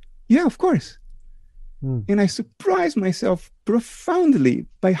like, yeah, of course. And I surprised myself profoundly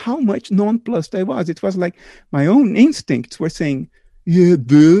by how much nonplussed I was. It was like my own instincts were saying, yeah,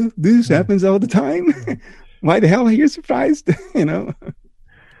 duh, this happens all the time. Why the hell are you surprised?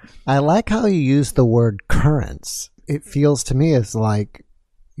 I like how you use the word currents. It feels to me as like,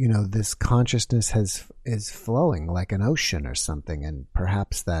 this consciousness is flowing like an ocean or something, and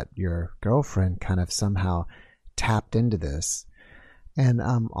perhaps that your girlfriend kind of somehow tapped into this. And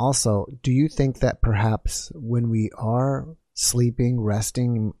also, do you think that perhaps when we are sleeping,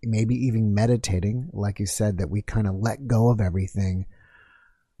 resting, maybe even meditating, like you said, that we kind of let go of everything,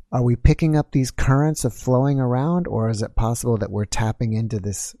 are we picking up these currents of flowing around, or is it possible that we're tapping into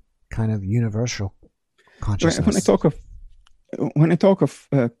this kind of universal consciousness? When I talk of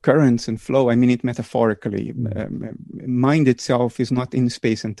currents and flow, I mean it metaphorically. Mind itself is not in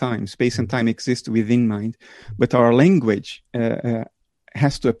space and time. Space and time exist within mind, but our language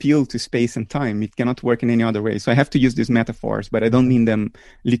has to appeal to space and time. It cannot work in any other way. So I have to use these metaphors, but I don't mean them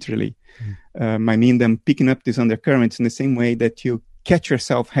literally. I mean them picking up these undercurrents in the same way that you catch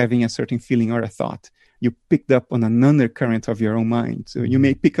yourself having a certain feeling or a thought. You picked up on an undercurrent of your own mind. So you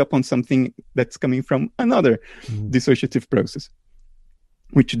may pick up on something that's coming from another dissociative process,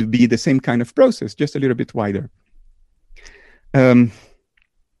 which would be the same kind of process, just a little bit wider. I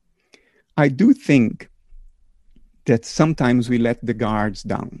do think that sometimes we let the guards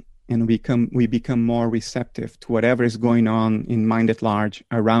down and we become more receptive to whatever is going on in mind at large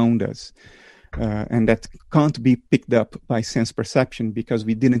around us. And that can't be picked up by sense perception because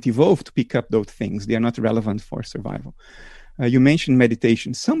we didn't evolve to pick up those things. They are not relevant for survival. You mentioned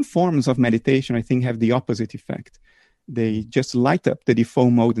meditation. Some forms of meditation, I think, have the opposite effect. They just light up the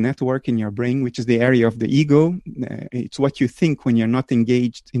default mode network in your brain, which is the area of the ego. It's what you think when you're not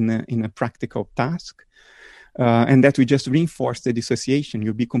engaged in a practical task. And that will just reinforce the dissociation.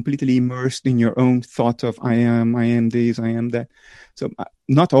 You'll be completely immersed in your own thought of I am this, I am that. So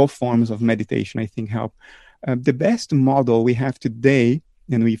not all forms of meditation, I think, help. The best model we have today,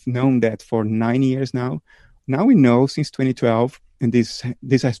 and we've known that for 9 years now we know since 2012, and this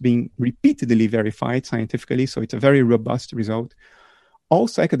has been repeatedly verified scientifically, so it's a very robust result. All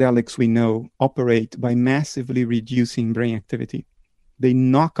psychedelics we know operate by massively reducing brain activity. They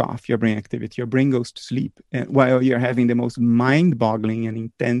knock off your brain activity. Your brain goes to sleep while you're having the most mind-boggling and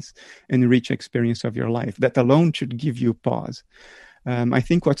intense and rich experience of your life. That alone should give you pause. I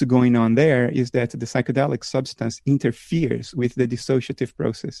think what's going on there is that the psychedelic substance interferes with the dissociative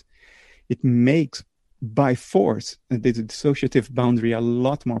process. It makes, by force, the dissociative boundary a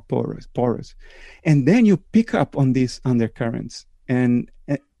lot more porous. And then you pick up on these undercurrents. And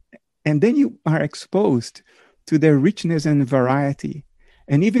then you are exposed to their richness and variety.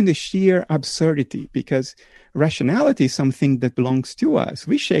 And even the sheer absurdity, because rationality is something that belongs to us.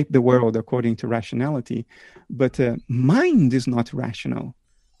 We shape the world according to rationality, but mind is not rational.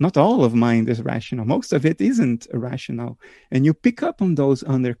 Not all of mind is rational. Most of it isn't rational. And you pick up on those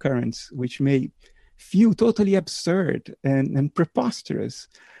undercurrents, which may feel totally absurd and preposterous.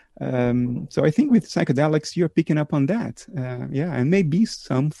 So I think with psychedelics, you're picking up on that. And maybe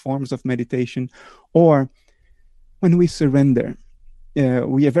some forms of meditation, or when we surrender.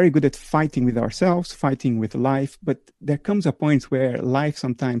 We are very good at fighting with ourselves, fighting with life, but there comes a point where life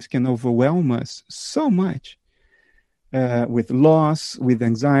sometimes can overwhelm us so much with loss, with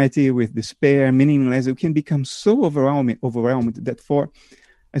anxiety, with despair, meaningless. We can become so overwhelmed that for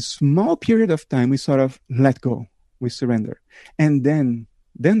a small period of time, we sort of let go, we surrender. And then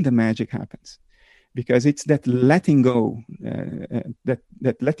the magic happens. Because it's that letting go,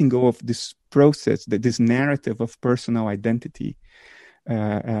 that letting go of this process, this narrative of personal identity,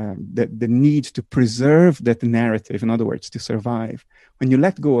 the need to preserve that narrative, in other words, to survive. When you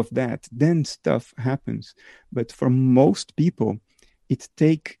let go of that, then stuff happens. But for most people, it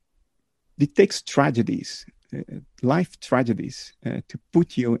takes tragedies, life tragedies, to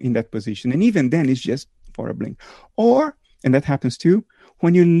put you in that position. And even then, it's just for a blink. And that happens too,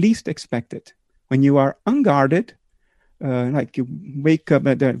 when you least expect it. When you are unguarded, like you wake up,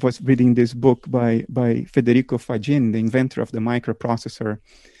 I was reading this book by Federico Fagin, the inventor of the microprocessor,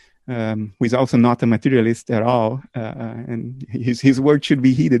 who is also not a materialist at all. And his word should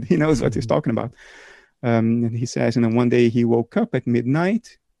be heeded. He knows what he's talking about. And he says, one day he woke up at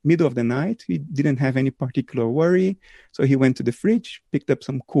midnight middle of the night. He didn't have any particular worry. So he went to the fridge, picked up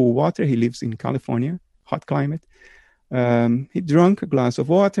some cool water. He lives in California, hot climate. He drank a glass of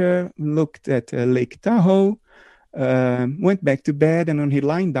water, looked at Lake Tahoe, went back to bed, and when he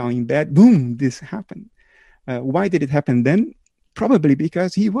lying down in bed, boom, this happened. Why did it happen then? Probably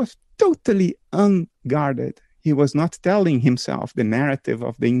because he was totally unguarded. He was not telling himself the narrative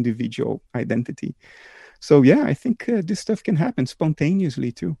of the individual identity. So yeah, I think this stuff can happen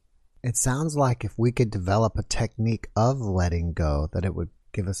spontaneously too. It sounds like if we could develop a technique of letting go, that it would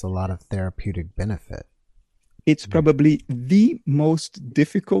give us a lot of therapeutic benefit. It's probably the most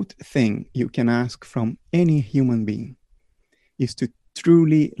difficult thing you can ask from any human being, is to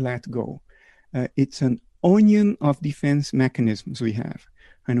truly let go. It's an onion of defense mechanisms we have.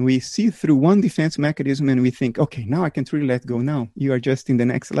 And we see through one defense mechanism and we think, okay, now I can truly let go now. You are just in the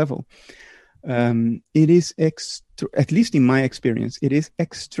next level. It is, at least in my experience, it is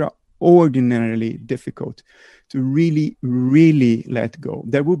extraordinarily difficult to really, really let go.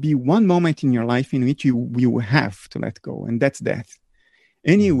 There will be one moment in your life in which you will have to let go, and that's death.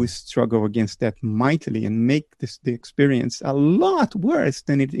 And you will struggle against that mightily and make the experience a lot worse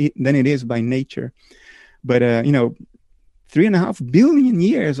than it is by nature. But, 3.5 billion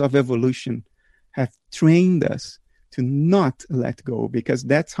years of evolution have trained us to not let go, because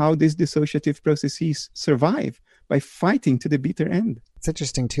that's how these dissociative processes survive, by fighting to the bitter end. It's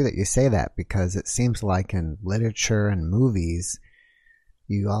interesting, too, that you say that, because it seems like in literature and movies,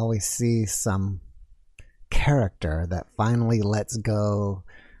 you always see some character that finally lets go,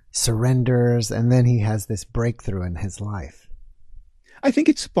 surrenders, and then he has this breakthrough in his life. I think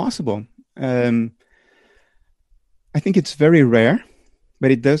it's possible. I think it's very rare, but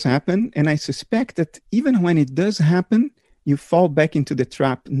it does happen. And I suspect that even when it does happen, you fall back into the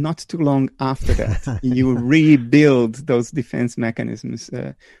trap not too long after that. You rebuild those defense mechanisms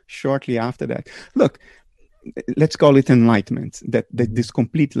shortly after that. Look, let's call it enlightenment, that this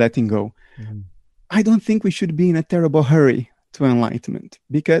complete letting go. Mm-hmm. I don't think we should be in a terrible hurry to enlightenment,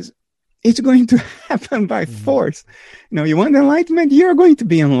 because it's going to happen by force. You want enlightenment, you're going to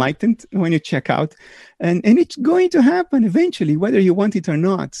be enlightened when you check out. And it's going to happen eventually, whether you want it or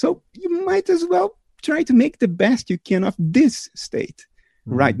not. So you might as well try to make the best you can of this state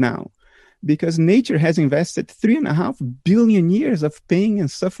right now. Because nature has invested 3.5 billion years of pain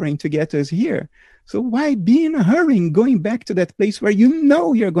and suffering to get us here. So why be in a hurry and going back to that place where you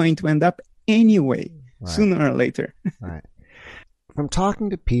know you're going to end up anyway, sooner or later? Right. From talking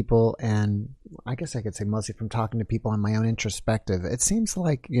to people, and I guess I could say mostly from talking to people on my own introspective, it seems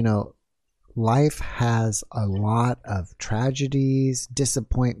like, life has a lot of tragedies,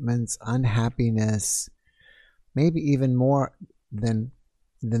 disappointments, unhappiness, maybe even more than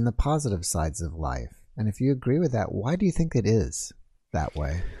the positive sides of life. And if you agree with that, why do you think it is that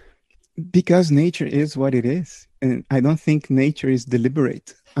way? Because nature is what it is. And I don't think nature is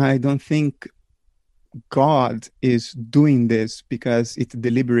deliberate. I don't think God is doing this because it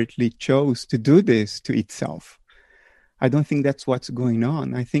deliberately chose to do this to itself. I don't think that's what's going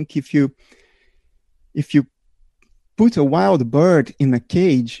on. I think if you put a wild bird in a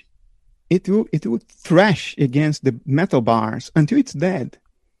cage, it will thrash against the metal bars until it's dead.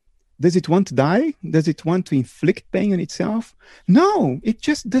 Does it want to die? Does it want to inflict pain on itself? No, it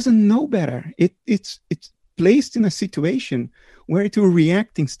just doesn't know better. It's placed in a situation where it will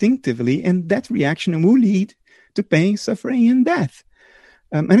react instinctively, and that reaction will lead to pain, suffering, and death.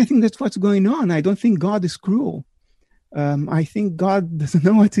 And I think that's what's going on. I don't think God is cruel. I think God doesn't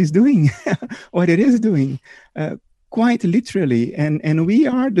know what he's doing, what it is doing, quite literally. And we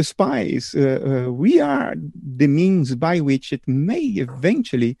are the spies. We are the means by which it may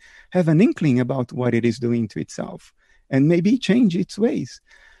eventually have an inkling about what it is doing to itself and maybe change its ways.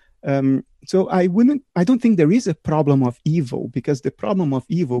 So I don't think there is a problem of evil, because the problem of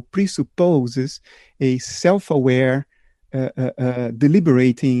evil presupposes a self-aware,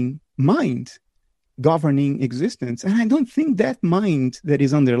 deliberating mind governing existence. And I don't think that mind that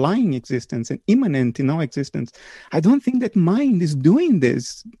is underlying existence and immanent in our existence, I don't think that mind is doing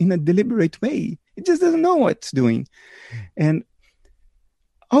this in a deliberate way. It just doesn't know what it's doing. And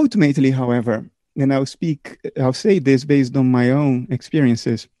ultimately, however, and I'll say this based on my own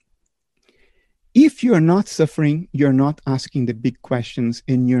experiences, if you're not suffering, you're not asking the big questions,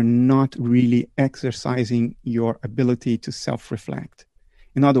 and you're not really exercising your ability to self-reflect.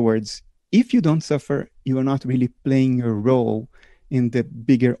 In other words, if you don't suffer, you are not really playing your role in the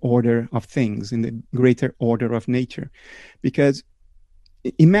bigger order of things, in the greater order of nature. Because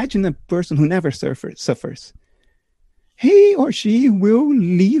imagine a person who never suffers. He or she will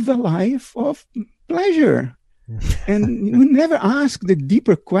live a life of pleasure. And we never ask the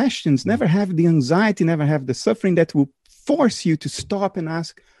deeper questions, never have the anxiety, never have the suffering that will force you to stop and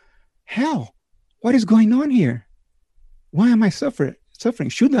ask, hell, what is going on here? Why am I suffering?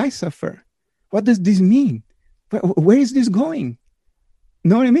 Should I suffer? What does this mean? Where is this going?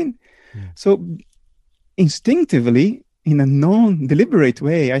 Know what I mean? Yeah. So instinctively, in a non-deliberate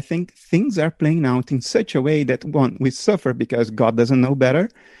way, I think things are playing out in such a way that, one, we suffer because God doesn't know better.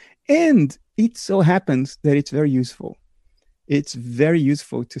 And it so happens that it's very useful. It's very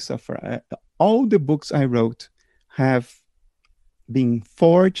useful to suffer. All the books I wrote have been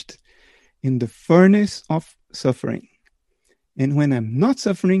forged in the furnace of suffering. And when I'm not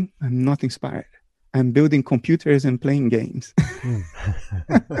suffering, I'm not inspired. I'm building computers and playing games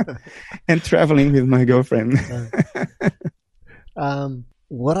and traveling with my girlfriend.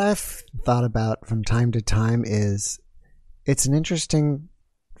 What I've thought about from time to time is it's an interesting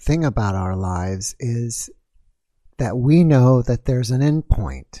thing about our lives is that we know that there's an end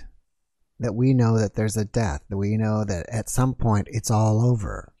point, that we know that there's a death, that we know that at some point it's all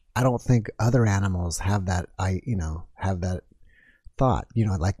over. I don't think other animals have that, have that thought,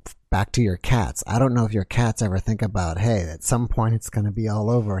 like back to your cats. I don't know if your cats ever think about, hey, at some point it's going to be all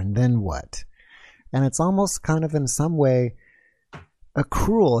over and then what? And it's almost kind of in some way a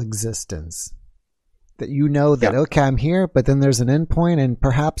cruel existence that that, okay, I'm here, but then there's an end point and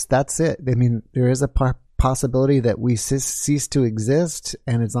perhaps that's it. I mean, there is a possibility that we cease to exist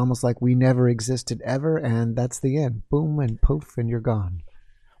and it's almost like we never existed ever and that's the end. Boom and poof and you're gone.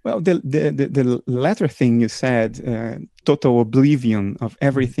 Well, the latter thing you said, total oblivion of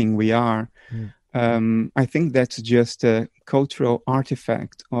everything we are, I think that's just a cultural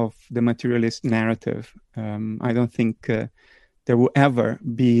artifact of the materialist narrative. I don't think there will ever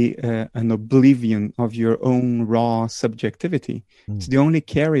be an oblivion of your own raw subjectivity. It's the only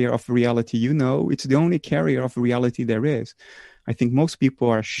carrier of reality it's the only carrier of reality there is. I think most people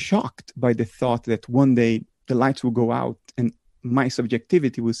are shocked by the thought that one day the lights will go out and my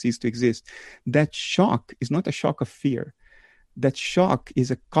subjectivity will cease to exist. That shock is not a shock of fear. That shock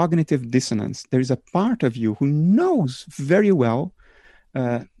is a cognitive dissonance. There is a part of you who knows very well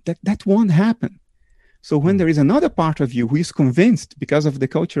that won't happen. So when there is another part of you who is convinced because of the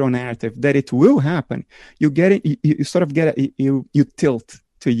cultural narrative that it will happen, you get it. You sort of get it. You tilt,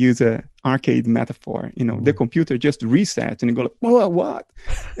 to use a arcade metaphor. The computer just resets, and you go like, "Whoa, what?"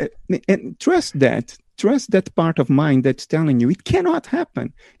 And trust that. Trust that part of mind that's telling you it cannot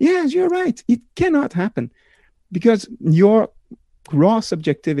happen. Yes, you're right. It cannot happen because your raw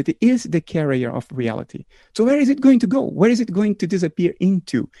subjectivity is the carrier of reality. So where is it going to go? Where is it going to disappear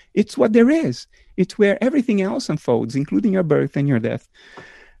into? It's what there is. It's where everything else unfolds, including your birth and your death.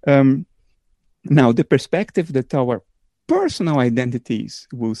 Now, the perspective that our personal identities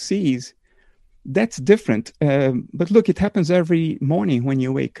will seize, that's different. But look, it happens every morning when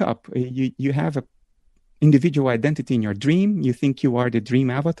you wake up. You have a individual identity in your dream. You think you are the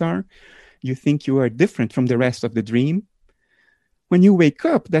dream avatar. You think you are different from the rest of the dream. When you wake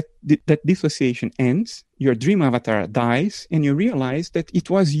up, that dissociation ends, your dream avatar dies, and you realize that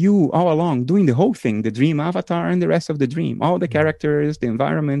it was you all along doing the whole thing, the dream avatar and the rest of the dream, all the characters, the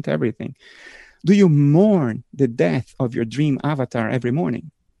environment, everything. Do you mourn the death of your dream avatar every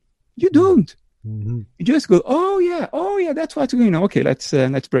morning? You don't. Mm-hmm. You just go, oh yeah, that's what's going on. Okay, let's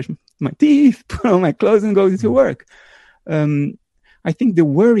brush my teeth, put on my clothes, and go to work. I think the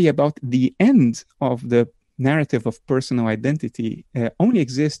worry about the end of the narrative of personal identity only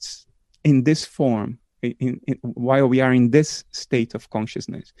exists in this form while we are in this state of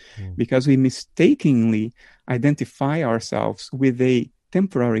consciousness, because we mistakenly identify ourselves with a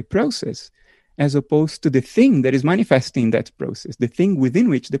temporary process as opposed to the thing that is manifesting that process, the thing within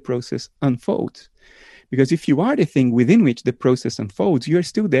which the process unfolds. Because if you are the thing within which the process unfolds, you're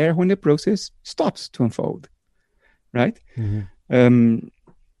still there when the process stops to unfold, right? Mm-hmm.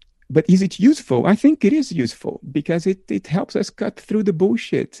 But is it useful? I think it is useful because it helps us cut through the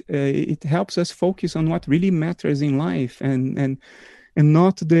bullshit. It helps us focus on what really matters in life and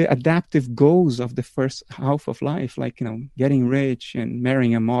not the adaptive goals of the first half of life, like, getting rich and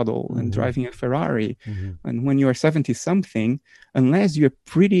marrying a model and driving a Ferrari. Mm-hmm. And when you are 70-something, unless you're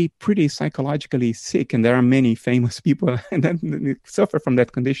pretty psychologically sick, and there are many famous people that suffer from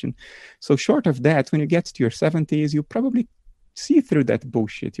that condition. So short of that, when you get to your 70s, you probably see through that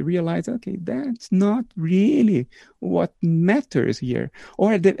bullshit. You realize, okay, that's not really what matters here.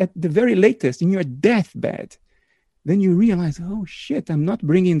 Or at the very latest, in your deathbed, then you realize, oh shit, I'm not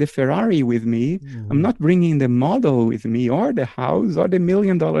bringing the Ferrari with me. Mm-hmm. I'm not bringing the model with me, or the house, or the $1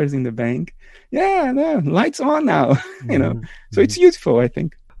 million in the bank. Yeah, no, lights on now. Mm-hmm. So it's useful, I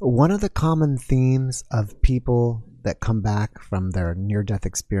think. One of the common themes of people that come back from their near-death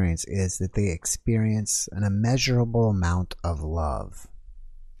experience is that they experience an immeasurable amount of love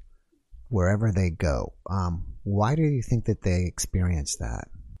wherever they go. Why do you think that they experience that?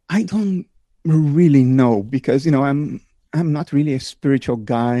 I don't really know, because I'm not really a spiritual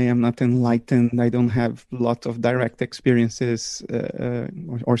guy. I'm not enlightened. I don't have a lot of direct experiences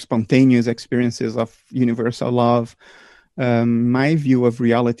or spontaneous experiences of universal love. My view of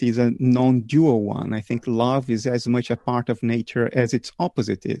reality is a non-dual one. I think love is as much a part of nature as its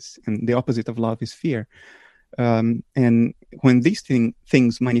opposite is, and the opposite of love is fear. And when these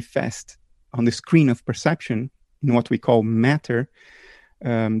things manifest on the screen of perception, in what we call matter,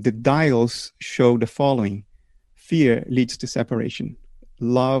 the dials show the following. Fear leads to separation.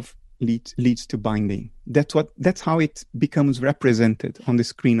 Love leads to binding. That's how it becomes represented on the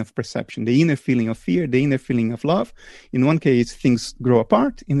screen of perception. The inner feeling of fear, the inner feeling of love. In one case, things grow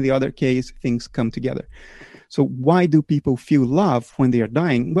apart. In the other case, things come together. So why do people feel love when they are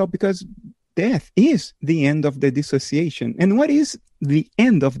dying? Well, because death is the end of the dissociation. And what is the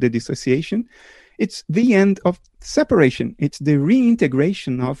end of the dissociation? It's the end of separation. It's the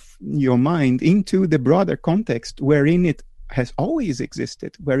reintegration of your mind into the broader context wherein it has always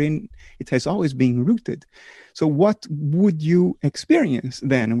existed, wherein it has always been rooted. So what would you experience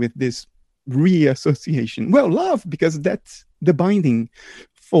then with this reassociation? Well, love, because that's the binding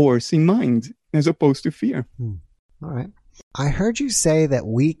force in mind as opposed to fear. All right. I heard you say that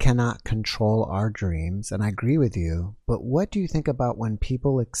we cannot control our dreams, and I agree with you, but what do you think about when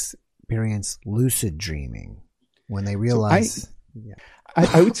people experience lucid dreaming, when they realize...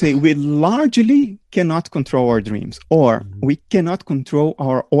 I would say we largely cannot control our dreams, or we cannot control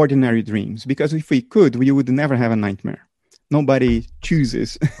our ordinary dreams, because if we could, we would never have a nightmare. Nobody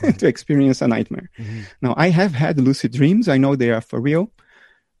chooses to experience a nightmare. Now, I have had lucid dreams. I know they are for real.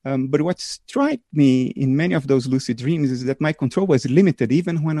 But what struck me in many of those lucid dreams is that my control was limited,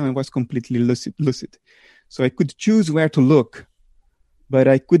 even when I was completely lucid. So I could choose where to look, but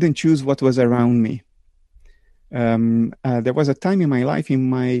I couldn't choose what was around me. There was a time in my life, in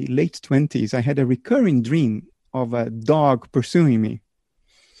my late 20s, I had a recurring dream of a dog pursuing me.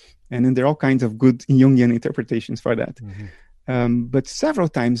 And then there are all kinds of good Jungian interpretations for that. But several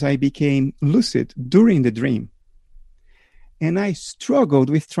times I became lucid during the dream. And I struggled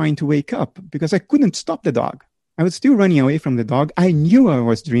with trying to wake up because I couldn't stop the dog. I was still running away from the dog. I knew I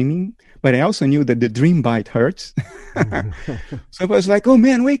was dreaming, but I also knew that the dream bite hurts. So I was like, oh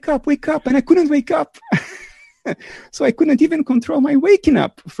man, wake up. And I couldn't wake up. So I couldn't even control my waking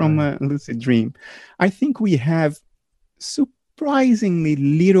up from a lucid dream. I think we have surprisingly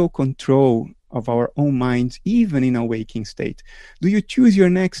little control of our own minds, even in a waking state. Do you choose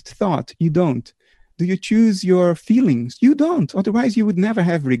your next thought? You don't. Do you choose your feelings? You don't. Otherwise, you would never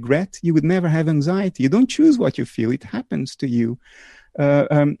have regret. You would never have anxiety. You don't choose what you feel. It happens to you.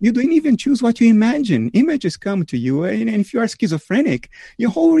 You don't even choose what you imagine. Images come to you. And if you are schizophrenic,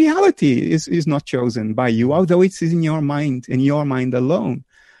 your whole reality is not chosen by you, although it's in your mind and your mind alone.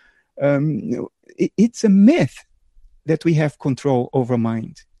 It's a myth that we have control over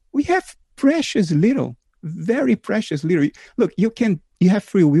mind. We have precious little, very precious little. Look, you have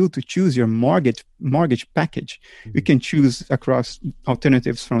free will to choose your mortgage package. You can choose across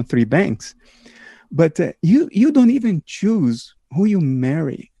alternatives from 3 banks. But you don't even choose who you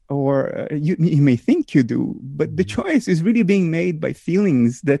marry, or you may think you do, but the choice is really being made by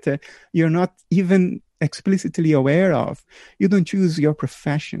feelings that you're not even explicitly aware of. You don't choose your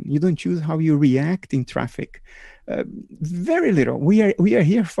profession. You don't choose how you react in traffic. Very little. We are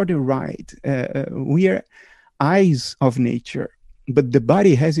here for the ride. We are eyes of nature, but the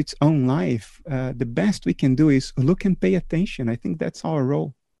body has its own life. The best we can do is look and pay attention. I think that's our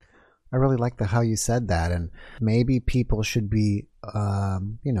role. I really like how you said that, and maybe people should be, a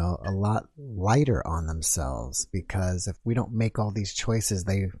lot lighter on themselves, because if we don't make all these choices,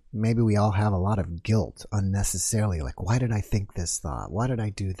 maybe we all have a lot of guilt unnecessarily. Like, why did I think this thought? Why did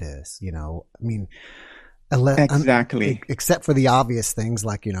I do this? Exactly. Except for the obvious things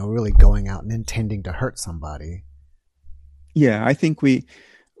like, really going out and intending to hurt somebody. Yeah, I think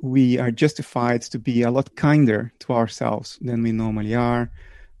we are justified to be a lot kinder to ourselves than we normally are.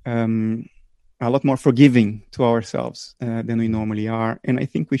 A lot more forgiving to ourselves than we normally are. And I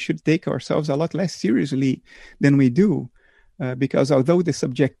think we should take ourselves a lot less seriously than we do, because although the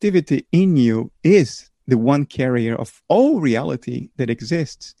subjectivity in you is the one carrier of all reality that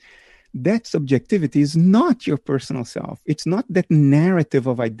exists, that subjectivity is not your personal self. It's not that narrative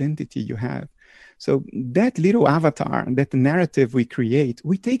of identity you have. So that little avatar, that narrative we create,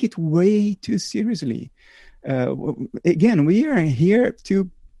 we take it way too seriously. Again, we are here to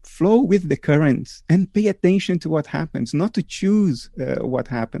flow with the currents and pay attention to what happens, not to choose what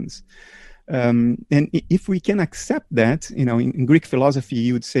happens. And if we can accept that, in Greek philosophy,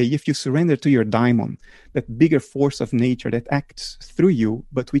 you would say, if you surrender to your daimon, that bigger force of nature that acts through you,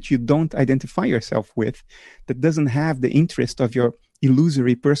 but which you don't identify yourself with, that doesn't have the interest of your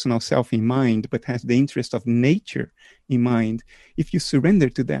illusory personal self in mind, but has the interest of nature in mind, if you surrender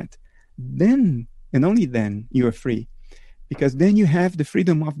to that, then, and only then, you are free. Because then you have the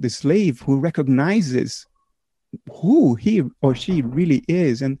freedom of the slave who recognizes who he or she really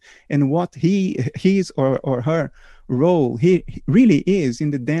is, and what his or her role he really is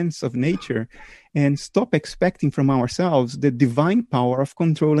in the dance of nature, and stop expecting from ourselves the divine power of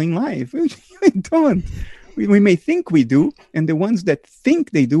controlling life. We don't. We may think we do, and the ones that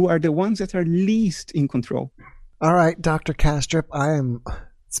think they do are the ones that are least in control. All right, Dr. Kastrup, I am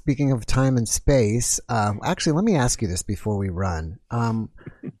speaking of time and space. Actually, let me ask you this before we run.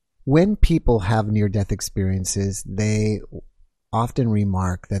 When people have near-death experiences, they often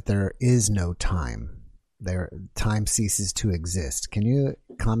remark that there is no time. Their time ceases to exist. Can you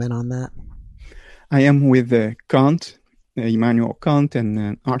comment on that? I am with Kant, Immanuel Kant,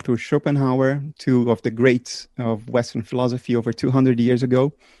 and Arthur Schopenhauer, two of the greats of Western philosophy over 200 years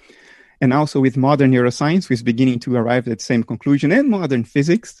ago. And also with modern neuroscience, which is beginning to arrive at the same conclusion, and modern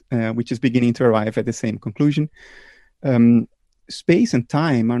physics, which is beginning to arrive at the same conclusion. Space and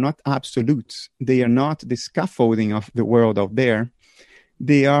time are not absolutes. They are not the scaffolding of the world out there.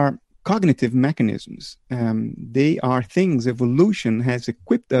 They are cognitive mechanisms. They are things evolution has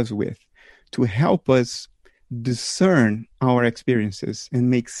equipped us with to help us discern our experiences and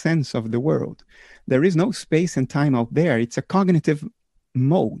make sense of the world. There is no space and time out there. It's a cognitive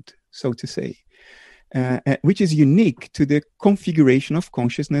mode, so to say, which is unique to the configuration of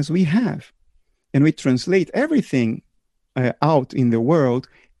consciousness we have. And we translate everything out in the world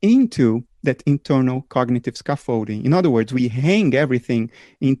into that internal cognitive scaffolding. In other words, we hang everything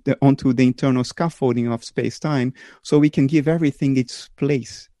onto the internal scaffolding of space-time, so we can give everything its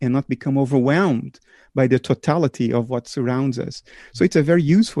place and not become overwhelmed by the totality of what surrounds us. So it's a very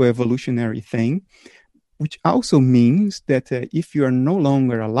useful evolutionary thing, which also means that if you are no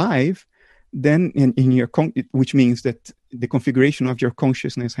longer alive, then which means that the configuration of your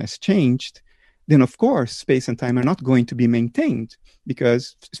consciousness has changed, then of course space and time are not going to be maintained,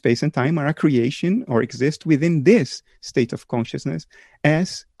 because space and time are a creation or exist within this state of consciousness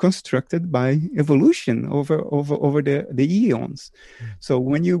as constructed by evolution over the eons. So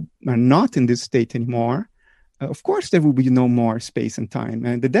when you are not in this state anymore, of course there will be no more space and time,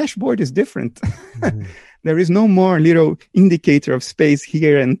 and the dashboard is different. There is no more little indicator of space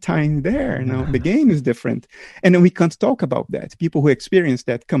here and time there. No, the game is different. And then we can't talk about that. People who experience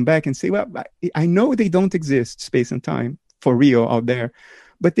that come back and say, well, I know they don't exist, space and time, for real out there,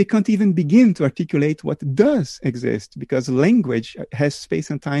 but they can't even begin to articulate what does exist, because language has space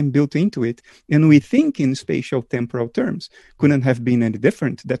and time built into it. And we think in spatial temporal terms. Couldn't have been any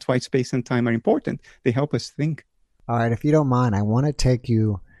different. That's why space and time are important. They help us think. All right, if you don't mind, I want to take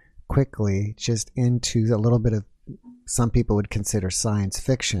you quickly just into a little bit of, some people would consider science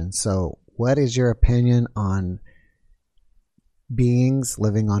fiction. So what is your opinion on beings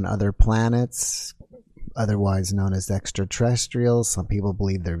living on other planets, otherwise known as extraterrestrials? Some people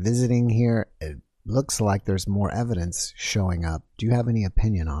believe they're visiting here. It looks like there's more evidence showing up. Do you have any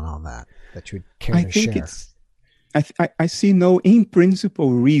opinion on all that you would care to share? I see no in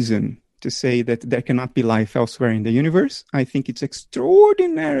principle reason to say that there cannot be life elsewhere in the universe. I think it's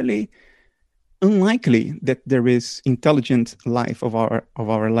extraordinarily unlikely that there is intelligent life of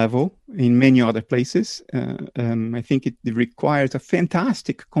our level in many other places. I think it requires a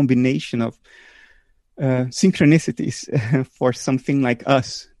fantastic combination of synchronicities for something like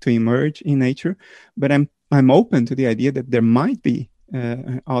us to emerge in nature. But I'm open to the idea that there might be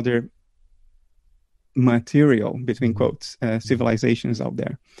other material, between quotes, civilizations out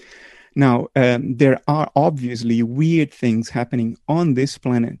there. Now, there are obviously weird things happening on this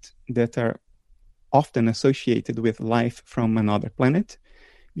planet that are often associated with life from another planet,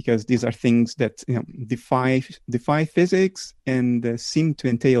 because these are things that defy physics and seem to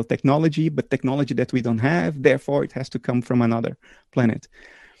entail technology, but technology that we don't have, therefore it has to come from another planet.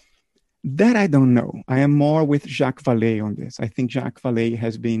 That I don't know. I am more with Jacques Vallée on this. I think Jacques Vallée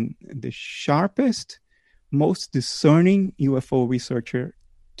has been the sharpest, most discerning UFO researcher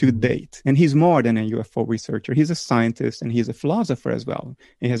to date. And he's more than a UFO researcher. He's a scientist and he's a philosopher as well.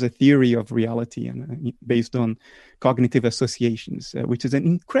 He has a theory of reality and based on cognitive associations, which is an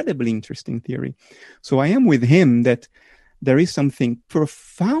incredibly interesting theory. So I am with him that there is something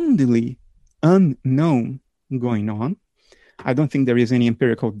profoundly unknown going on. I don't think there is any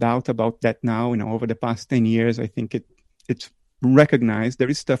empirical doubt about that now. Over the past 10 years, I think it's recognized there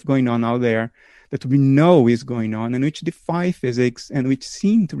is stuff going on out there that we know is going on and which defy physics and which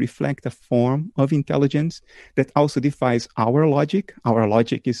seem to reflect a form of intelligence that also defies our logic. Our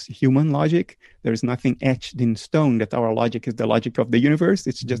logic is human logic. There is nothing etched in stone that our logic is the logic of the universe.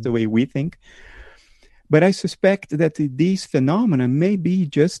 It's just the way we think. But I suspect that these phenomena may be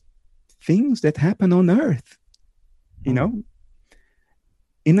just things that happen on Earth, in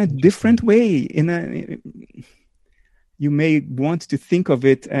a different way. You may want to think of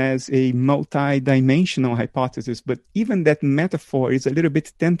it as a multi-dimensional hypothesis, but even that metaphor is a little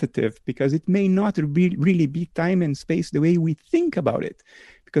bit tentative because it may not really be time and space the way we think about it.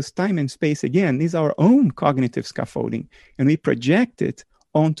 Because time and space, again, is our own cognitive scaffolding, and we project it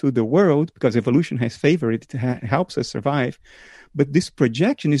onto the world because evolution has favored it, helps us survive. But this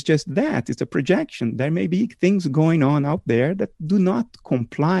projection is just that. It's a projection. There may be things going on out there that do not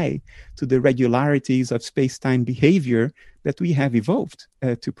comply to the regularities of space-time behavior that we have evolved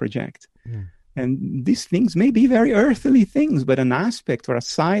to project. Mm. And these things may be very earthly things, but an aspect or a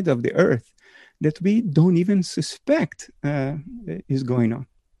side of the Earth that we don't even suspect is going on.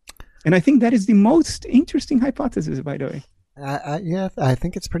 And I think that is the most interesting hypothesis, by the way. Yeah, I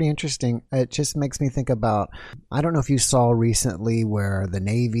think it's pretty interesting. It just makes me think about, I don't know if you saw recently where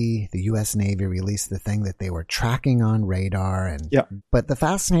the U.S. Navy released the thing that they were tracking on radar. But the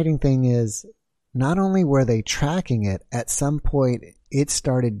fascinating thing is, not only were they tracking it, at some point it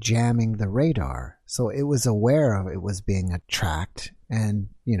started jamming the radar. So it was aware of it was being tracked and,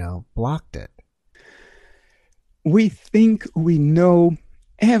 blocked it. We think we know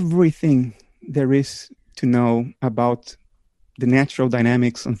everything there is to know about the natural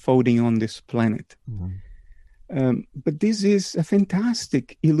dynamics unfolding on this planet. Mm-hmm. But this is a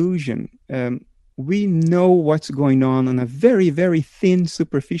fantastic illusion. We know what's going on a very, very thin,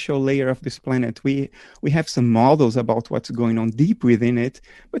 superficial layer of this planet. We have some models about what's going on deep within it,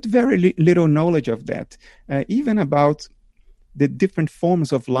 but very little knowledge of that, even about the different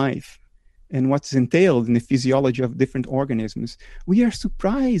forms of life and what's entailed in the physiology of different organisms. We are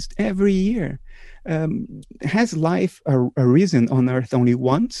surprised every year. Has life arisen on Earth only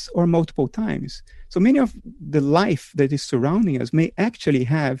once or multiple times? So many of the life that is surrounding us may actually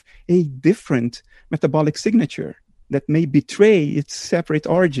have a different metabolic signature that may betray its separate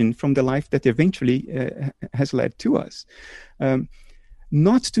origin from the life that eventually has led to us.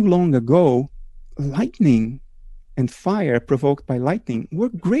 Not too long ago, lightning and fire provoked by lightning were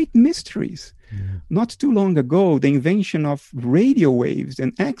great mysteries. Mm-hmm. Not too long ago, the invention of radio waves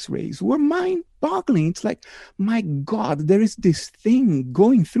and X-rays were mind-boggling. It's like, my God, there is this thing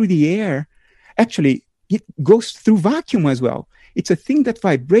going through the air. Actually, it goes through vacuum as well. It's a thing that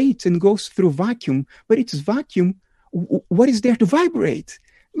vibrates and goes through vacuum, but it's vacuum. What is there to vibrate?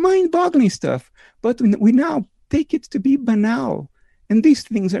 Mind-boggling stuff. But we now take it to be banal. And these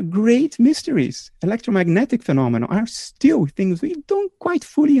things are great mysteries. Electromagnetic phenomena are still things we don't quite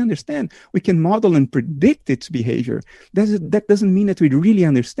fully understand. We can model and predict its behavior. That doesn't mean that we really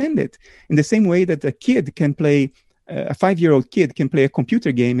understand it. In the same way that a 5-year-old kid can play a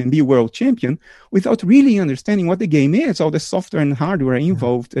computer game and be world champion without really understanding what the game is, all the software and hardware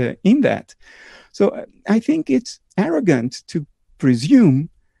involved in that. So I think it's arrogant to presume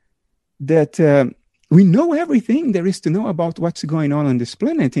that we know everything there is to know about what's going on this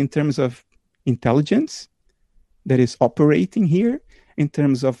planet in terms of intelligence that is operating here, in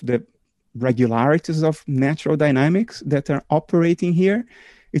terms of the regularities of natural dynamics that are operating here.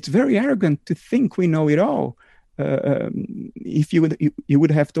 It's very arrogant to think we know it all. If you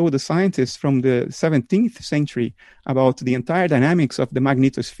would have told the scientists from the 17th century about the entire dynamics of the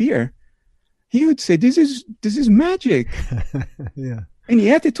magnetosphere, he would say, this is magic. Yeah. And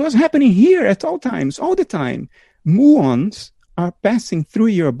yet it was happening here at all times, all the time. Muons are passing through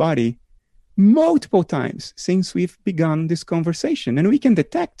your body multiple times since we've begun this conversation, and we can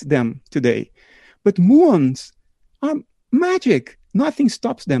detect them today. But muons are magic. Nothing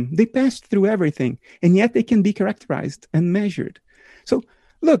stops them. They pass through everything, and yet they can be characterized and measured. So,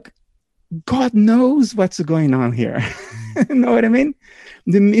 look, God knows what's going on here. You know what I mean?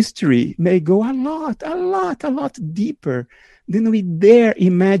 The mystery may go a lot deeper than we dare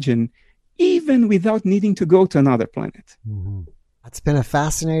imagine, even without needing to go to another planet. Mm-hmm. It's been a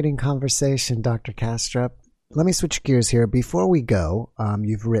fascinating conversation, Dr. Kastrup. Let me switch gears here. Before we go,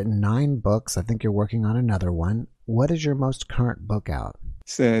 you've written 9 books. I think you're working on another one. What is your most current book out?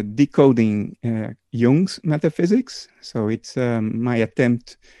 It's decoding Jung's metaphysics. So it's my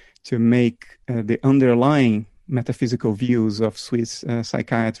attempt to make the underlying metaphysical views of Swiss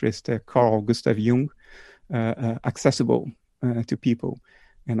psychiatrist Carl Gustav Jung accessible to people.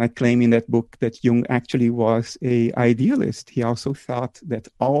 And I claim in that book that Jung actually was an idealist. He also thought that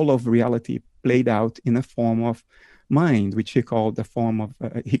all of reality played out in a form of mind, which he called the form of,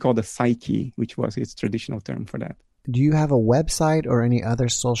 he called the psyche, which was his traditional term for that. Do you have a website or any other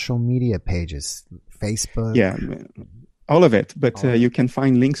social media pages? Facebook? Yeah, all of it. But you can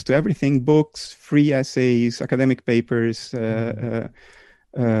find links to everything, books, free essays, academic papers,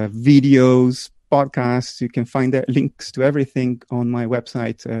 videos, podcasts. You can find links to everything on my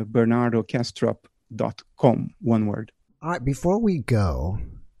website, bernardokastrup.com, one word. All right, before we go,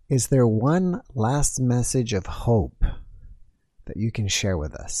 is there one last message of hope that you can share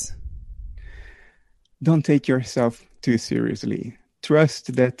with us? Don't take yourself too seriously.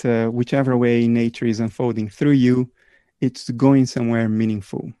 Trust that whichever way nature is unfolding through you, it's going somewhere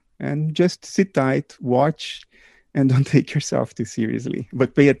meaningful. And just sit tight, watch, and don't take yourself too seriously,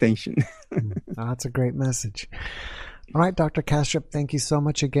 but pay attention. That's a great message. All right, Dr. Kastrup, thank you so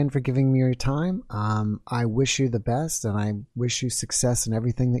much again for giving me your time. I wish you the best, and I wish you success in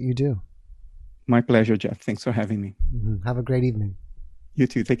everything that you do. My pleasure, Jeff. Thanks for having me. Have a great evening. You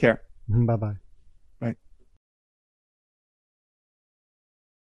too. Take care. Bye-bye. Bye.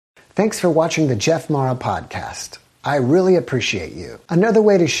 Thanks for watching the Jeff Mara podcast. I really appreciate you. Another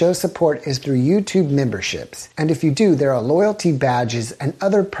way to show support is through YouTube memberships. And if you do, there are loyalty badges and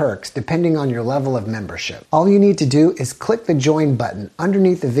other perks depending on your level of membership. All you need to do is click the join button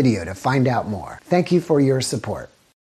underneath the video to find out more. Thank you for your support.